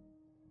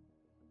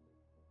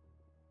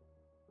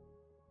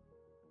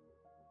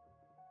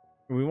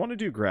 We want to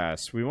do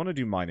grass. We want to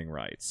do mining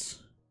rights.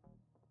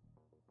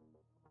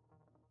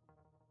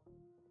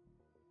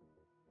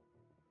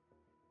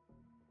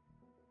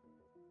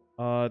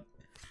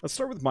 Let's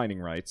start with mining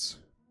rights.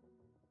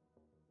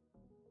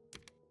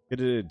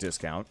 Get it at a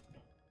discount.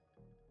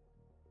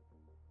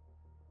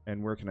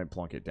 And where can I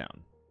plunk it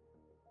down?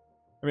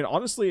 I mean,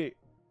 honestly,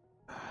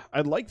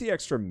 I'd like the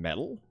extra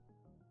metal,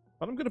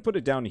 but I'm going to put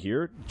it down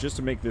here just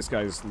to make this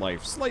guy's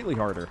life slightly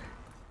harder.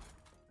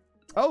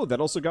 Oh,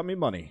 that also got me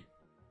money.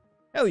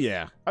 Hell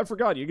yeah. I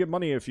forgot, you get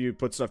money if you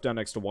put stuff down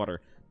next to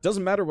water.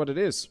 Doesn't matter what it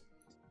is.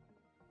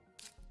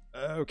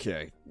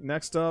 Okay,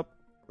 next up,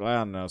 I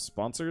don't know,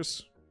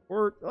 sponsors?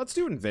 Or let's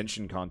do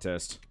invention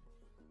contest.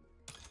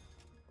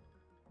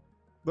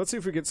 Let's see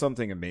if we get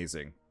something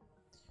amazing.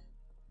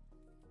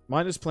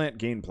 Minus plant,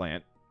 gain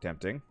plant.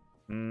 Tempting.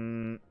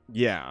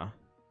 Yeah.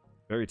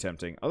 Very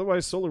tempting.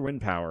 Otherwise, solar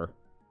wind power.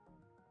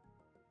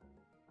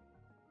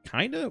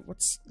 Kinda?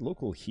 What's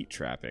local heat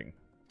trapping?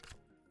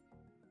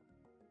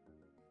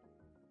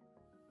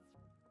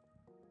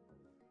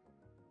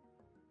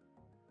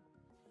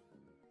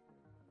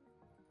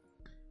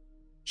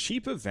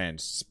 Cheap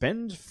event.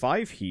 Spend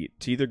 5 heat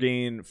to either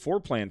gain 4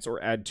 plants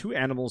or add 2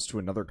 animals to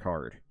another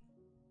card.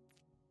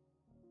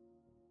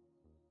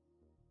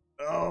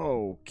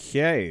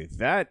 Okay,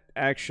 that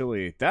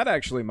actually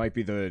might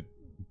be the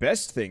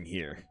best thing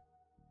here.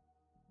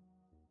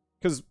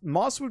 Because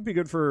moss would be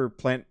good for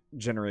plant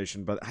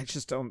generation, but I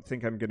just don't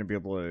think I'm going to be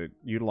able to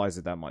utilize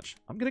it that much.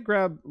 I'm going to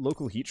grab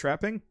local heat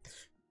trapping,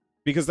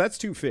 because that's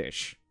 2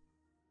 fish.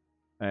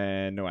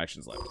 And no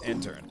actions left.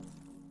 End turn.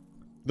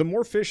 The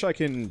more fish I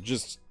can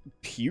just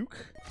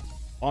puke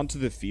onto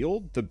the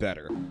field, the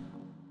better.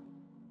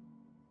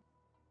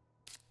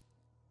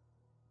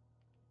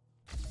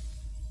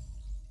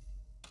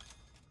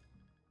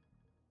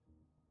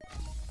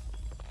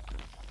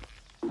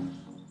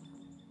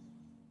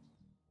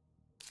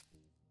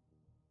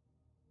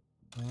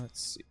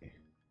 Let's see.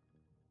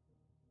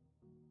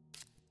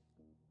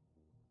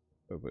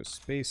 Bobo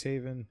Space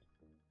Haven.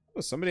 Oh,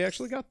 somebody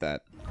actually got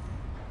that.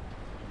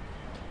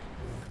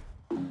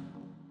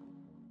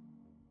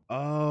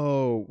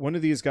 Oh, one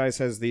of these guys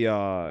has the,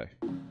 I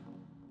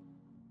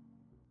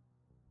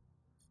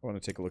want to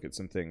take a look at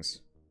some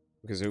things.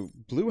 Okay, so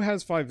blue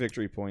has 5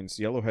 victory points,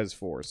 yellow has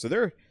 4. So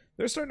they're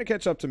starting to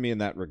catch up to me in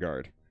that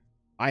regard.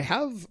 I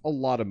have a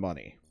lot of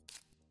money.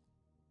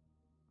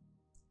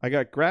 I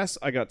got grass,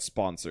 I got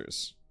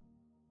sponsors.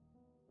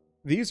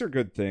 These are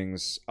good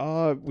things.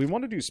 We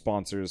want to do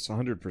sponsors,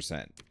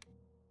 100%.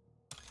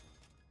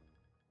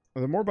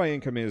 The more my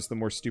income is, the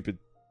more stupid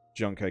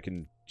junk I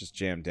can just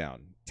jam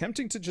down.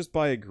 Tempting to just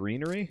buy a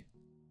greenery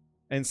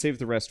and save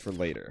the rest for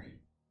later.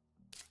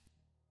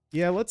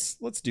 Yeah, let's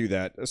do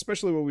that,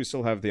 especially when we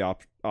still have the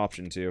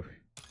option to.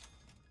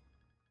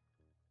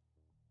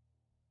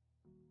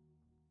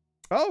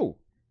 Oh,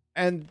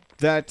 and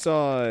that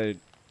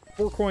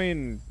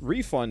 4-coin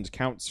refund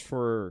counts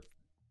for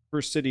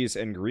cities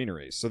and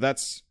greeneries, so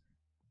that's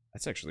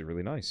actually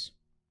really nice.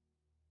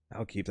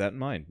 I'll keep that in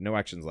mind. No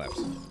actions left.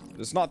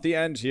 It's not the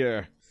end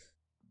here.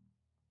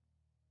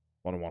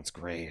 One wants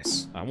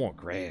grass. I want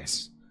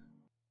grass.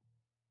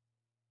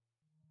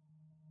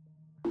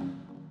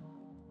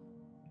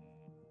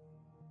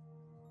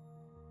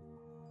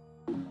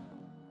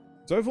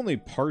 So I've only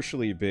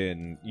partially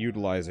been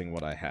utilizing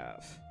what I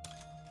have.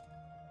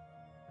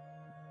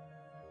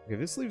 Okay,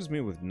 this leaves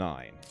me with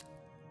 9.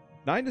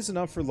 9 is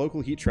enough for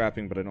local heat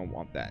trapping, but I don't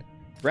want that.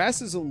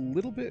 Grass is a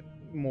little bit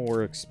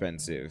more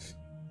expensive.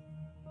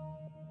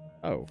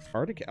 Oh,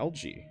 Arctic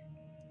algae.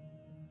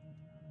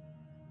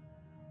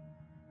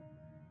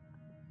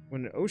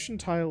 When an ocean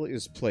tile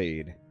is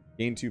played,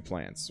 gain 2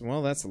 plants.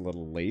 Well, that's a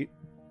little late.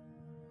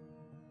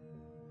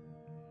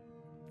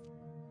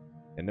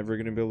 I'm never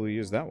going to be able to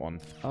use that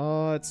one.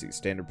 Let's see.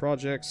 Standard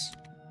projects.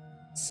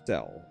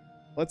 Sell.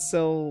 Let's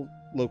sell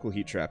local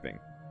heat trapping.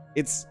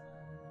 It's...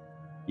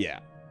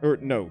 yeah. Or,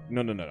 no.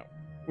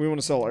 We want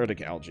to sell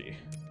Arctic algae.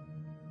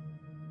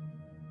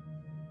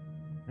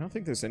 I don't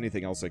think there's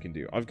anything else I can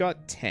do. I've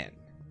got 10.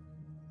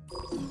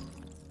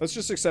 Let's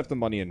just accept the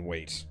money and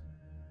wait.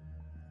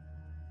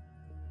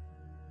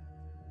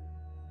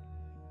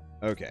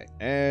 Okay,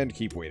 and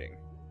keep waiting.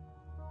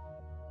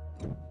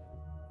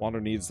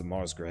 Wander needs the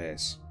Mars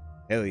grass.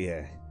 Hell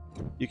yeah.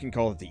 You can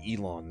call it the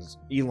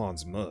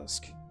Elon's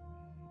Musk.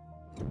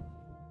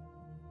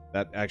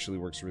 That actually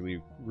works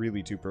really,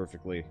 really too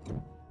perfectly.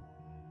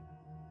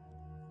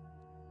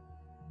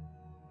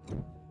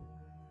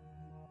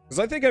 Because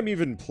I think I'm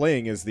even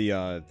playing as the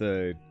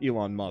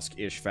Elon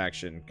Musk-ish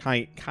faction.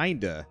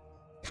 Kinda,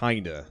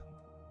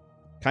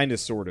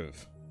 sort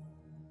of.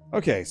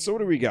 Okay, so what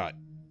do we got?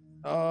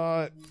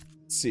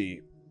 Let's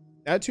see.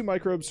 Add 2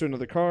 microbes to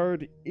another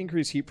card.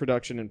 Increase heat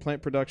production and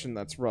plant production.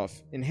 That's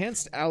rough.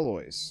 Enhanced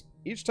alloys.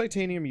 Each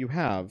titanium you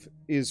have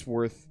is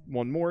worth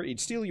 1 more.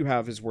 Each steel you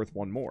have is worth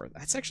 1 more.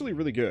 That's actually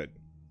really good.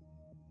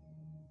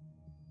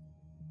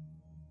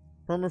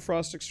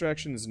 Permafrost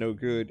extraction is no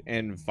good.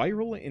 And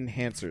viral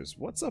enhancers.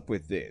 What's up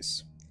with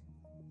this?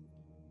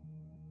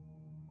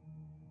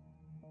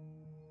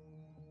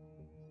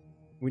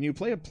 When you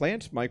play a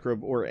plant,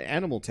 microbe, or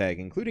animal tag,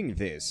 including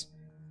this,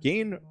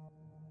 gain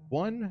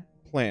 1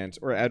 plant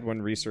or add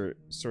 1 resource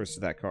to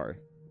that card.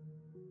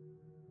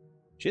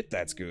 Shit,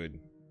 that's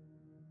good.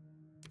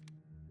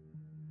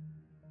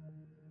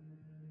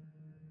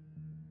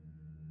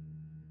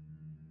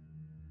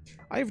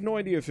 I have no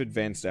idea if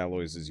advanced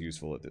alloys is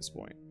useful at this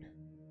point.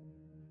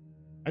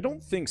 I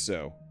don't think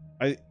so.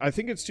 I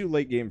think it's too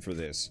late game for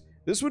this.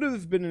 This would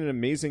have been an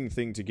amazing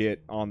thing to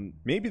get on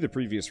maybe the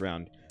previous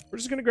round. We're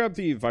just going to grab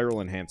the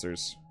viral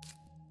enhancers.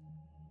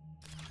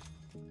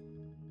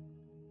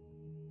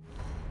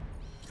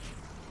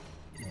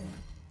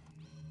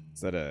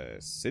 Is that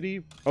a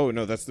city? Oh,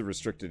 no, that's the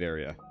restricted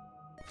area.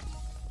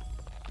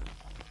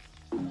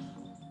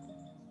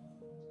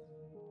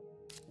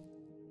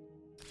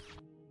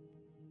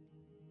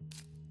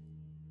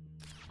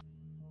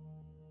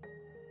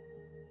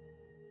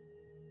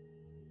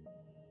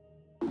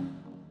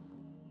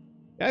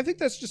 I think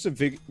that's just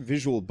a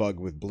visual bug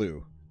with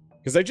blue.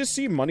 Because I just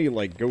see money,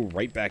 like, go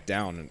right back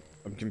down, and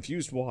I'm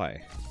confused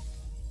why.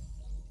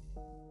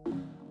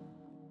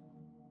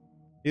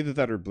 Either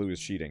that or blue is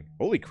cheating.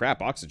 Holy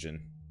crap,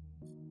 oxygen.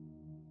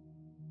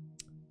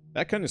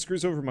 That kind of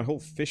screws over my whole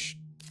fish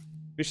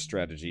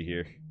strategy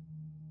here.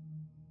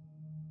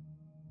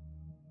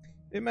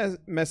 It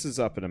messes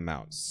up an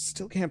amount.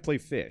 Still can't play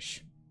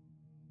fish.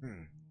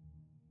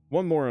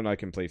 One more and I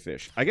can play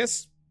fish. I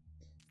guess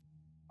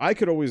I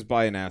could always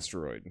buy an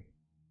asteroid.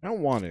 I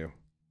don't want to.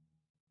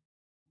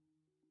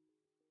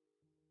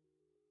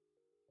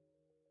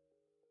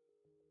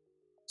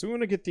 So we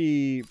want to get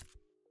the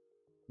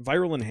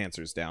viral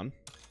enhancers down.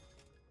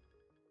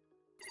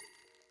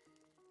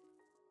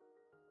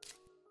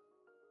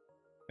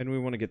 And we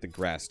want to get the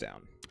grass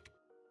down.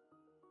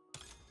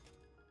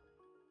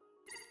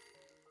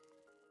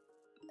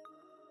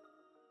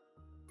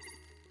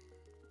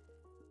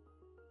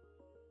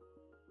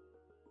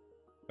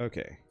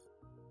 Okay.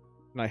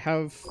 And I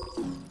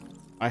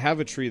have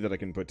a tree that I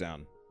can put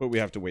down, but we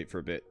have to wait for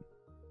a bit.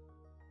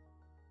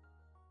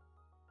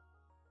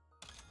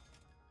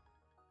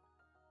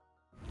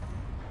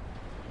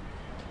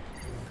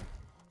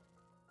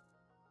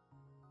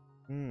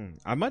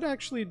 I might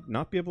actually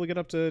not be able to get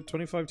up to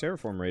 25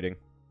 Terraform rating.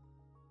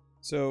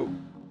 So,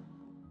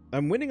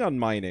 I'm winning on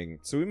mining,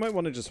 so we might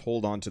want to just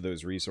hold on to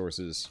those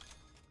resources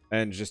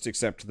and just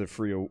accept the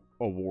free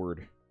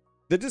award.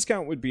 The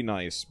discount would be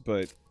nice,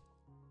 but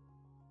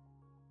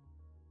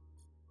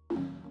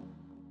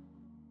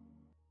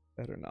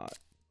better not.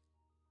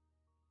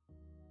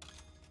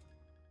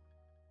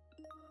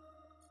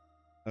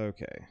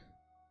 Okay.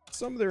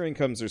 Some of their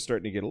incomes are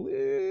starting to get a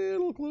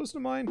little close to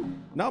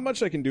mine. Not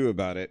much I can do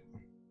about it.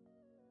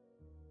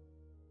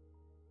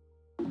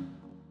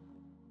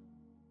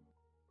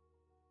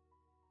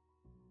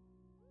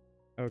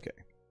 Okay.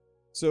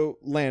 So,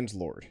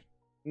 Landlord.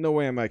 No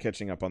way am I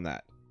catching up on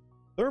that.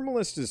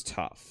 Thermalist is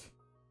tough.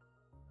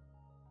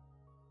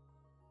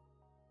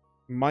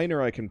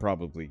 Miner I can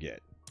probably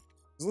get.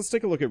 So let's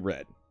take a look at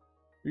Red.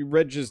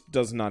 Red just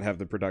does not have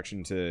the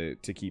production to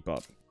keep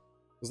up.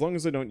 As long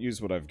as I don't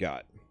use what I've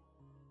got.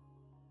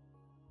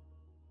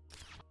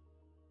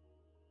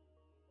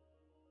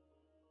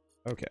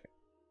 Okay.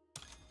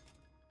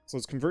 So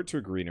let's convert to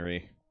a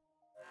greenery.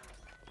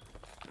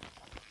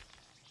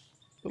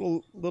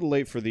 Little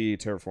late for the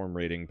terraform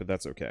rating, but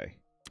that's okay.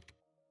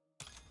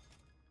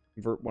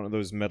 Convert one of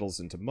those metals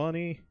into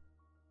money.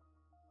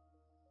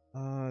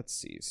 Let's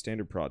see.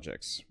 Standard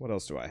projects. What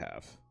else do I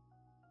have?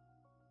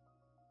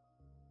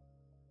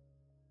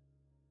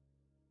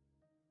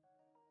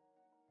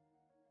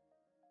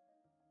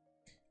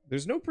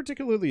 There's no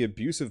particularly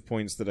abusive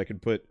points that I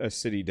could put a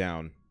city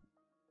down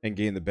and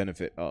gain the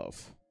benefit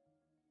of.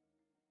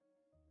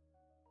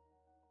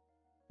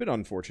 Bit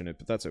unfortunate,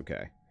 but that's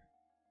okay.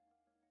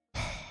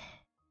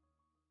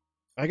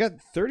 I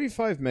got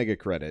 35 mega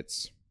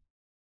credits.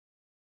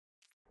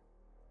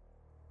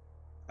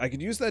 I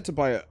could use that to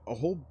buy a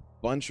whole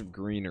bunch of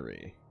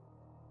greenery.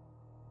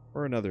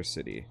 Or another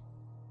city.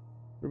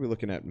 What are we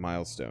looking at?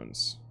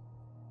 Milestones.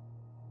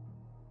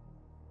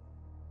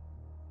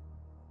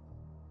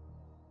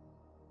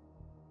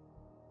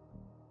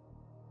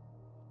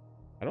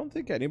 I don't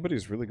think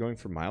anybody's really going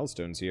for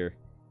milestones here.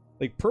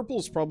 Like,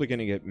 purple's probably going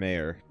to get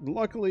mayor.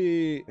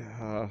 Luckily,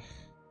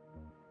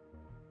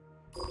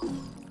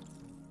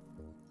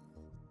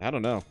 I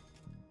don't know.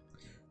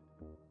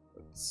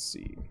 Let's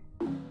see.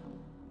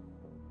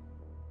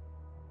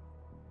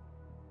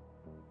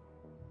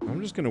 I'm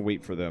just going to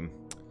wait for them.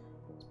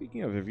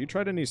 Speaking of, have you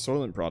tried any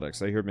Soylent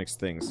products? I hear mixed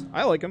things.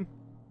 I like them.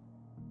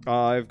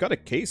 I've got a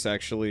case,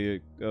 actually,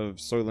 of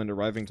Soylent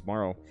arriving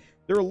tomorrow.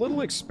 They're a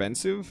little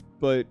expensive,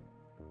 but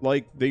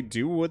like, they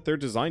do what they're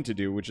designed to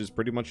do, which is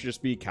pretty much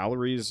just be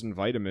calories and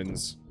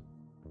vitamins.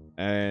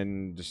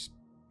 And just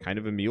kind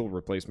of a meal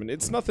replacement.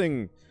 It's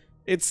nothing...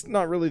 It's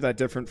not really that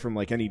different from,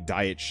 like, any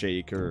diet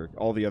shake or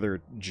all the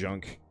other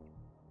junk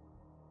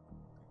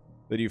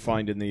that you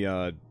find in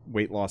the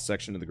weight loss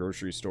section of the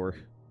grocery store.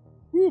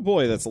 Ooh,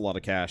 boy, that's a lot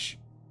of cash.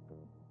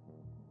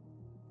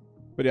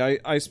 But yeah,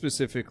 I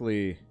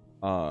specifically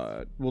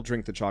we'll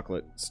drink the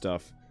chocolate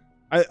stuff.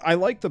 I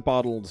like the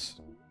bottled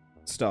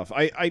stuff.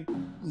 I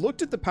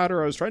looked at the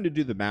powder. I was trying to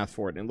do the math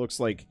for it, and it looks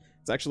like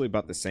it's actually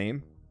about the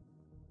same.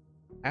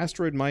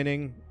 Asteroid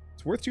mining.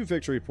 It's worth 2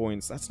 victory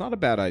points. That's not a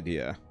bad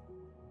idea.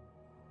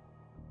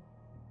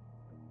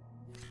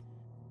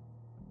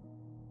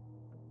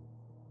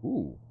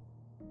 Ooh.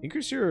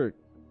 Increase your...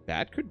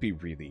 That could be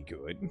really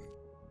good.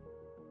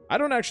 I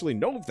don't actually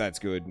know if that's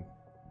good,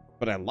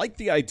 but I like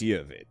the idea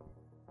of it.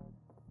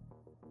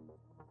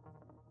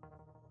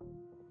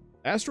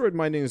 Asteroid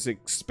mining is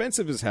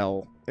expensive as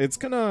hell. It's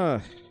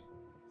gonna...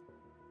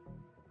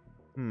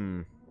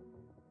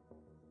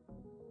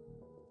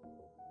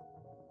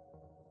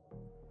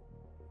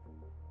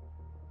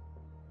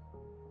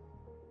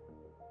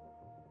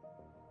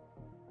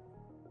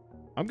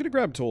 I'm gonna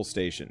grab Toll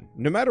Station.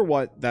 No matter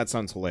what, that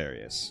sounds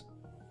hilarious.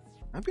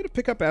 I'm gonna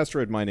pick up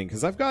asteroid mining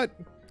because I've got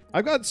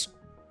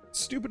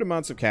stupid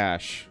amounts of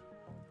cash,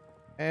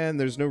 and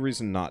there's no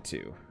reason not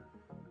to.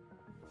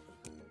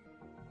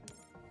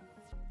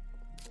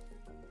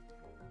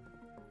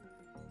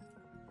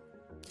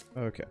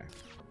 Okay.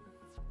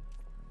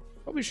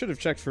 Probably should have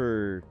checked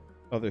for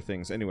other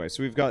things. Anyway,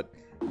 so we've got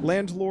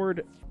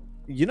Landlord.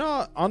 You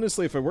know,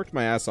 honestly, if I worked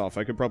my ass off,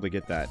 I could probably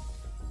get that.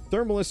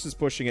 Thermalist is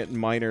pushing it, and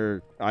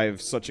Miner, I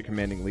have such a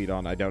commanding lead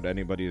on, I doubt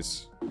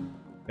anybody's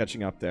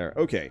catching up there.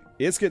 Okay,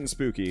 it's getting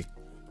spooky,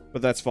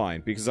 but that's fine,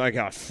 because I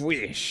got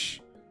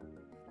Fish.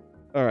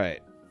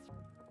 Alright.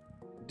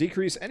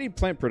 Decrease any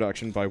plant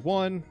production by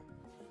 1.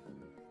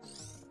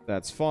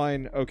 That's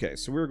fine. Okay,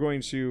 so we're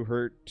going to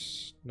hurt...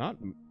 Not...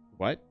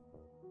 What?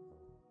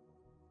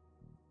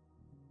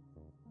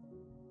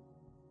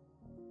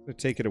 To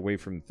take it away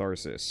from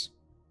Tharsis.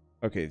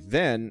 Okay,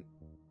 then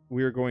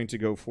we're going to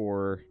go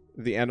for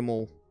the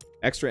animal,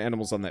 extra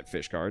animals on that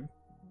fish card.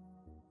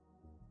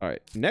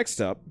 Alright, next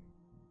up,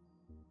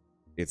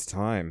 it's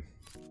time.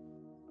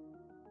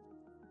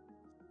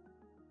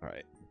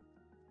 Alright.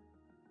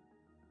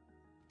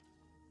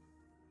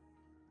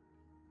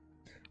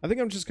 I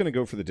think I'm just going to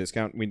go for the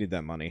discount. We need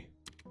that money.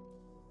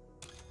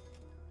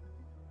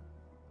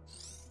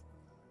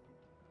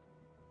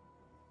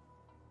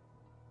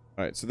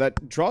 Alright, so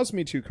that draws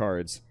me 2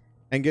 cards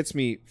and gets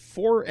me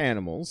 4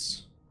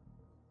 animals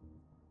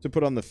to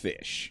put on the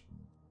fish.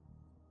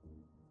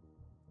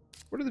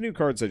 What are the new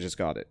cards I just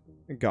got?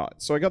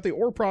 So I got the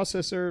ore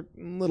processor,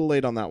 a little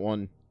late on that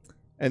one.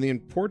 And the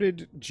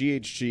imported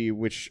GHG,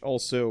 which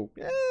also...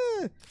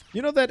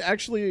 you know, that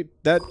actually...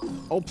 that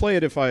I'll play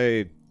it if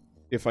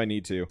I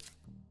need to.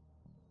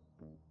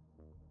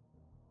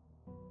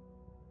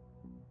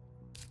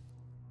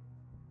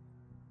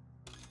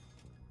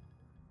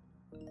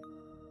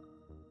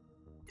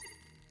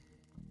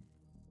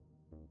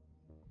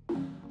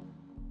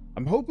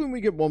 I'm hoping we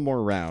get one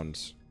more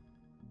round.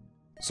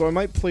 So I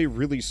might play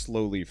really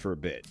slowly for a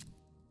bit.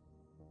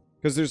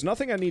 Because there's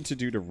nothing I need to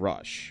do to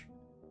rush.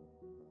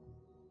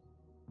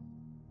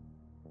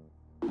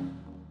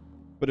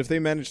 But if they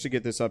manage to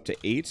get this up to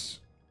 8...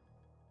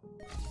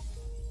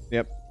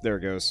 Yep, there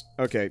it goes.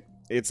 Okay,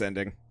 it's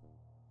ending.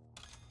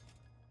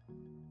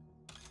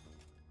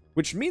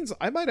 Which means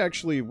I might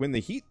actually win the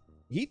heat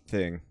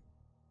thing.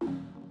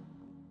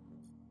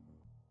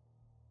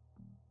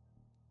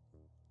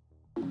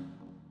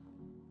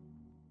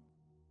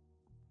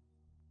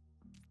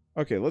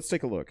 Okay, let's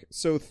take a look.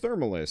 So,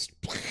 Thermalist.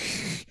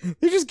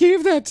 They just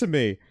gave that to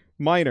me!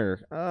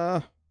 Miner.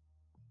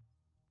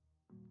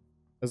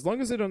 As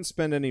long as I don't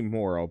spend any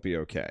more, I'll be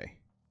okay.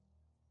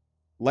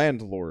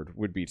 Landlord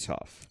would be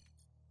tough.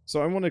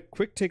 So I want to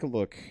quick take a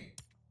look.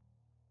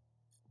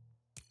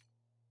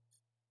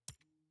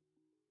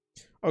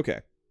 Okay.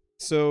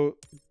 So,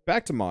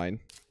 back to mine.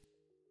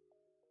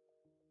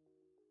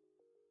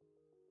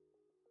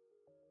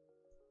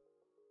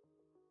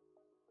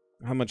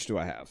 How much do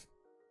I have?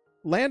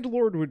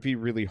 Landlord would be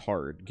really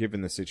hard,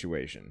 given the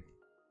situation.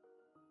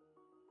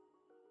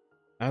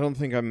 I don't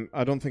think I'm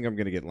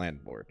gonna get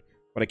Landlord.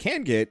 What I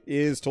can get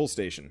is Toll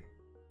Station.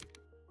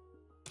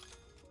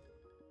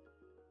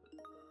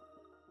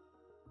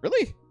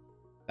 Really?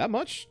 That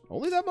much?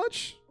 Only that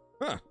much?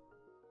 Huh.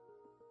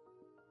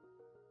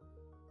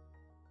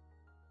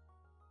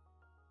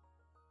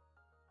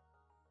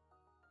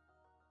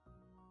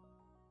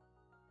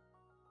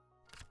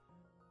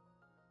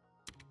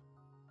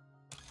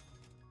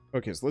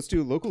 Okay, so let's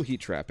do local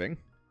heat trapping.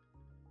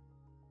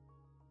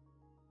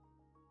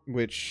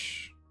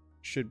 Which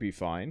should be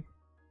fine.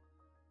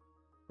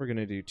 We're going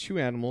to do 2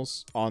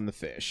 animals on the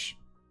fish.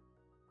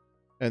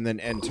 And then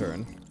end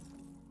turn.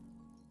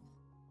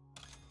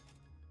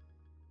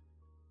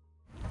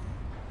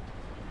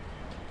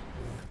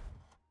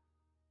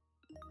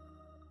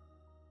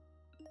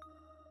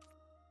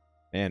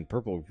 Man,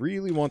 Purple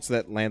really wants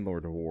that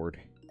Landlord award.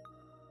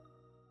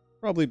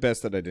 Probably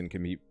best that I didn't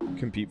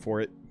compete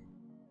for it.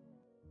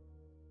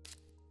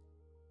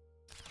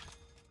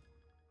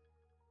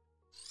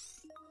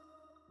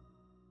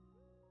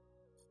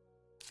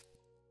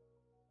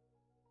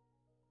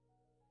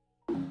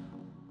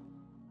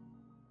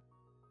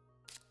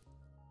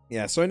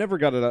 Yeah, so I never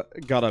got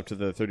up to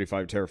the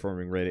 35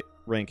 terraforming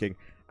ranking.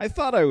 I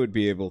thought I would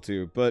be able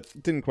to,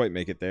 but didn't quite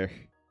make it there.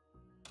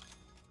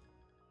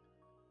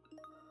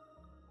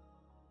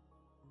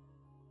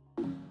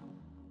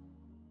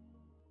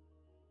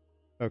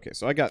 Okay,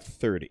 so I got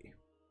 30.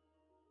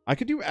 I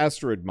could do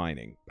asteroid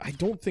mining. I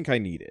don't think I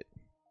need it.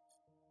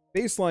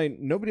 Baseline,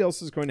 nobody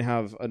else is going to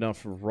have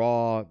enough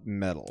raw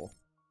metal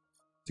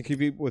to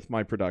keep up with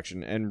my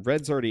production, and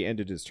Red's already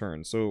ended his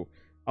turn, so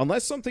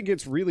unless something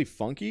gets really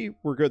funky,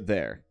 we're good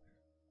there.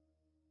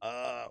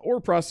 Ore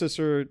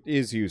processor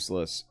is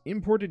useless.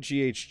 Imported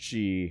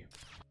GHG.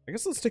 I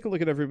guess let's take a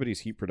look at everybody's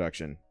heat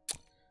production.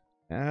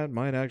 That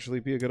might actually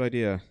be a good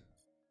idea.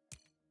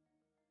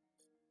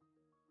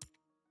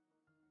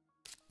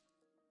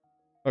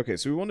 Okay,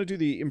 so we want to do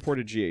the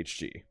imported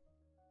GHG.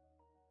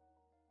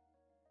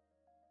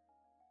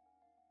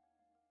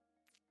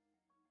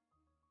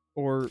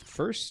 Or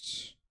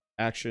first,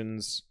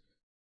 actions.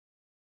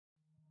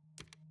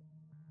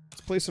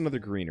 Let's place another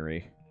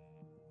greenery.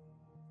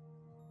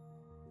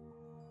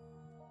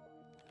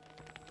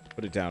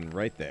 Put it down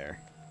right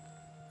there.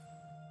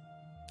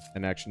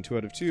 And action 2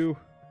 out of 2.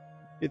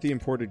 Hit the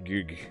imported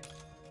gig.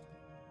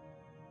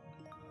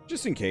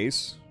 Just in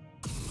case.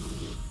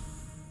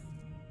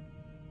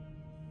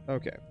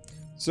 Okay.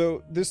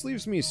 So this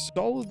leaves me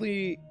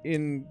solidly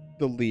in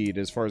the lead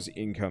as far as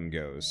income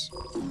goes.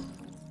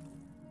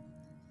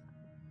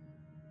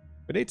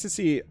 I'd hate to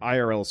see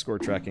IRL score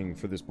tracking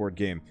for this board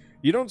game.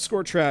 You don't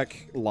score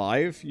track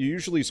live. You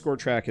usually score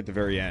track at the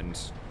very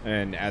end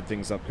and add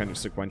things up kind of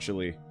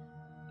sequentially.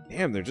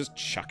 Damn, they're just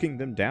chucking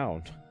them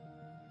down.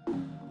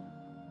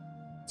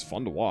 It's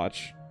fun to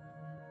watch.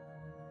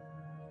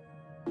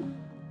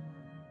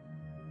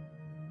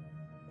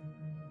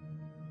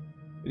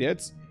 Yeah,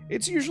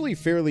 it's usually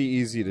fairly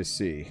easy to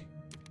see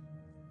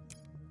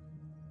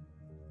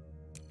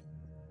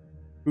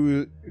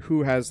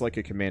who has like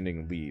a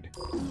commanding lead.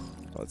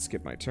 Let's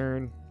skip my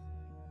turn.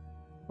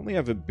 Only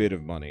have a bit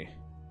of money.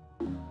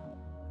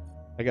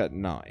 I got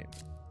 9.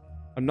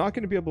 I'm not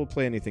going to be able to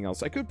play anything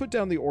else. I could put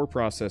down the ore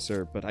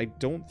processor, but I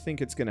don't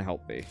think it's going to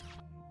help me.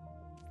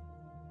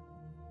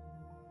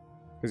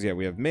 Because, yeah,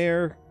 we have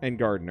Mayor and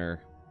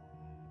Gardener.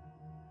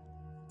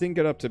 Didn't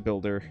get up to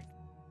Builder.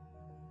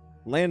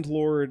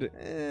 Landlord,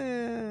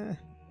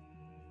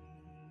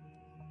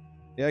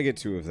 Yeah, I get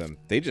 2 of them.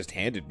 They just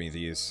handed me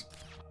these.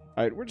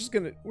 Alright, we're just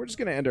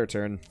gonna end our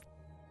turn.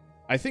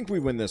 I think we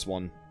win this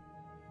one.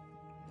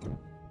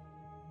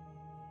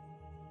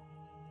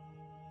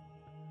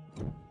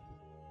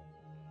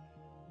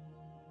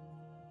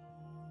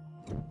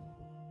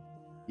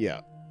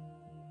 Yeah.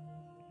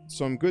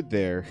 So I'm good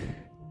there.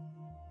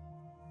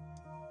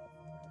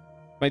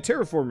 My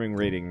terraforming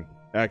rating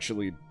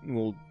actually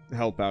will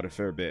help out a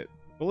fair bit.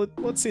 But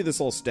let's see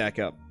this all stack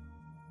up.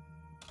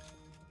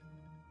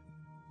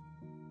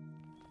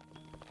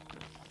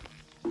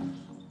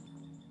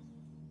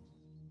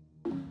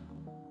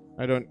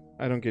 I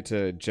don't get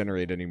to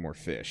generate any more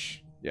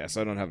fish. Yes,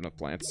 I don't have enough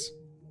plants.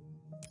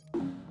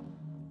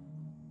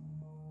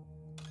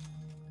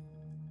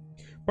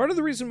 Part of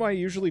the reason why I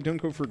usually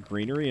don't go for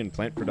greenery and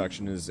plant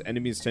production is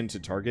enemies tend to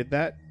target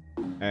that.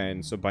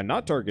 And so by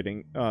not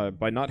targeting,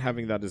 by not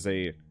having that as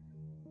a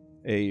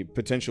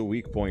potential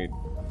weak point,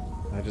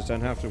 I just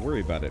don't have to worry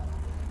about it.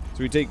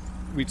 So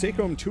we take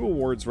home 2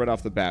 awards right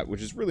off the bat,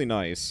 which is really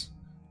nice.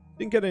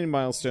 Didn't get any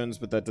milestones,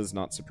 but that does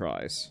not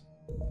surprise.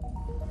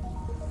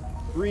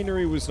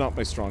 Greenery was not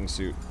my strong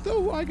suit,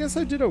 though I guess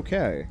I did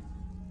okay.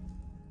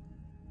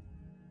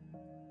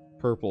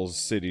 Purple's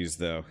cities,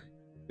 though.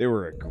 They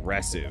were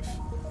aggressive.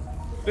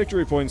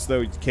 Victory points,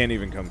 though, you can't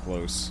even come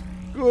close.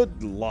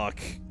 Good luck.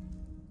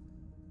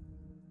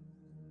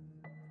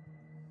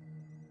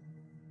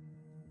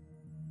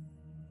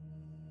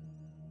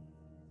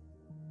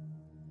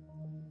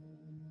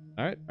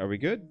 Alright, are we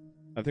good?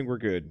 I think we're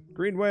good.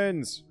 Green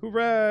wins!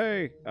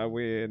 Hooray! I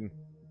win.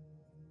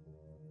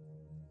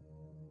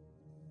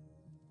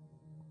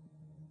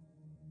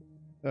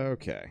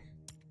 Okay.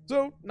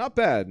 So, not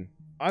bad.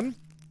 I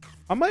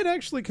might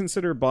actually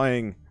consider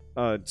buying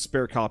a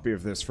spare copy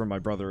of this for my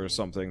brother or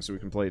something so we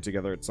can play it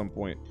together at some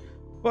point.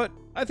 But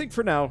I think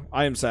for now,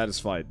 I am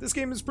satisfied. This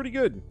game is pretty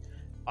good.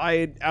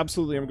 I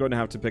absolutely am going to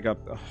have to pick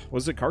up,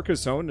 was it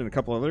Carcassonne and a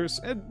couple others?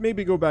 And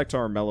maybe go back to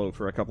Armello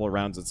for a couple of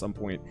rounds at some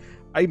point.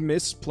 I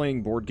miss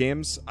playing board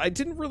games. I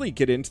didn't really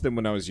get into them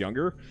when I was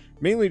younger,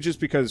 mainly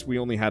just because we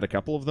only had a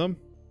couple of them.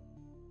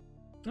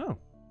 Oh.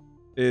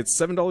 It's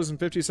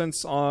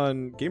 $7.50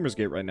 on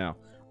Gamersgate right now.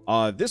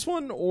 This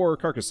one or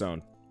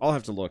Carcassonne? I'll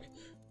have to look.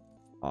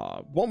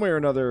 One way or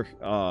another,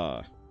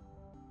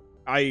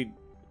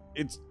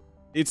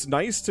 it's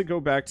nice to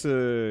go back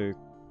to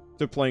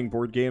playing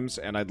board games,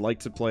 and I'd like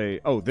to play...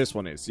 Oh, this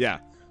one is, yeah.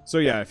 So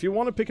yeah, if you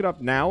want to pick it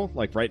up now,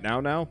 like right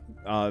now,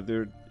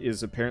 there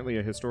is apparently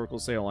a historical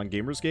sale on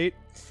Gamersgate,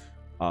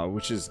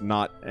 which is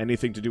not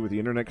anything to do with the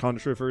internet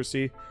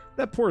controversy.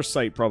 That poor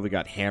site probably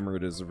got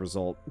hammered as a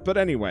result. But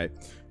anyway,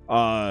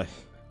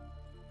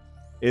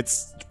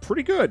 it's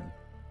pretty good.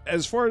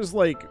 As far as,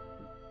 like,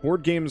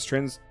 board games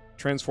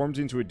transformed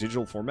into a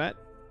digital format,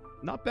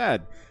 not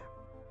bad.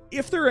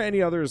 If there are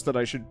any others that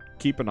I should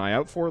keep an eye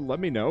out for, let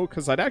me know,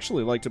 because I'd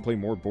actually like to play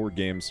more board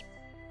games.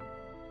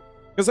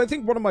 Because I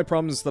think one of my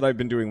problems that I've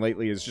been doing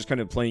lately is just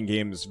kind of playing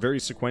games very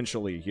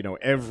sequentially. You know,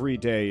 every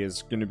day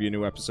is going to be a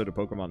new episode of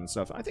Pokemon and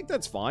stuff. I think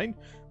that's fine,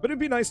 but it'd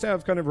be nice to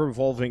have kind of a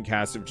revolving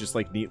cast of just,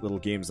 like, neat little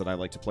games that I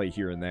like to play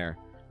here and there.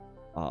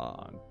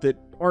 That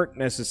aren't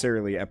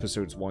necessarily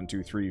episodes 1,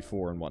 2, 3,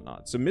 4, and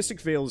whatnot. So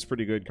Mystic Vale is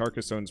pretty good,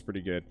 Carcassone's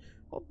pretty good.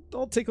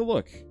 I'll take a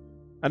look.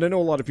 And I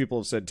know a lot of people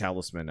have said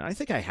Talisman. I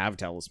think I have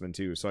Talisman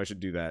too, so I should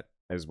do that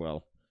as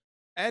well.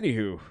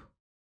 Anywho,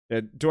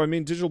 do I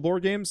mean digital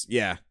board games?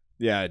 Yeah,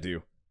 I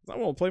do. I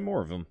want to play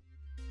more of them.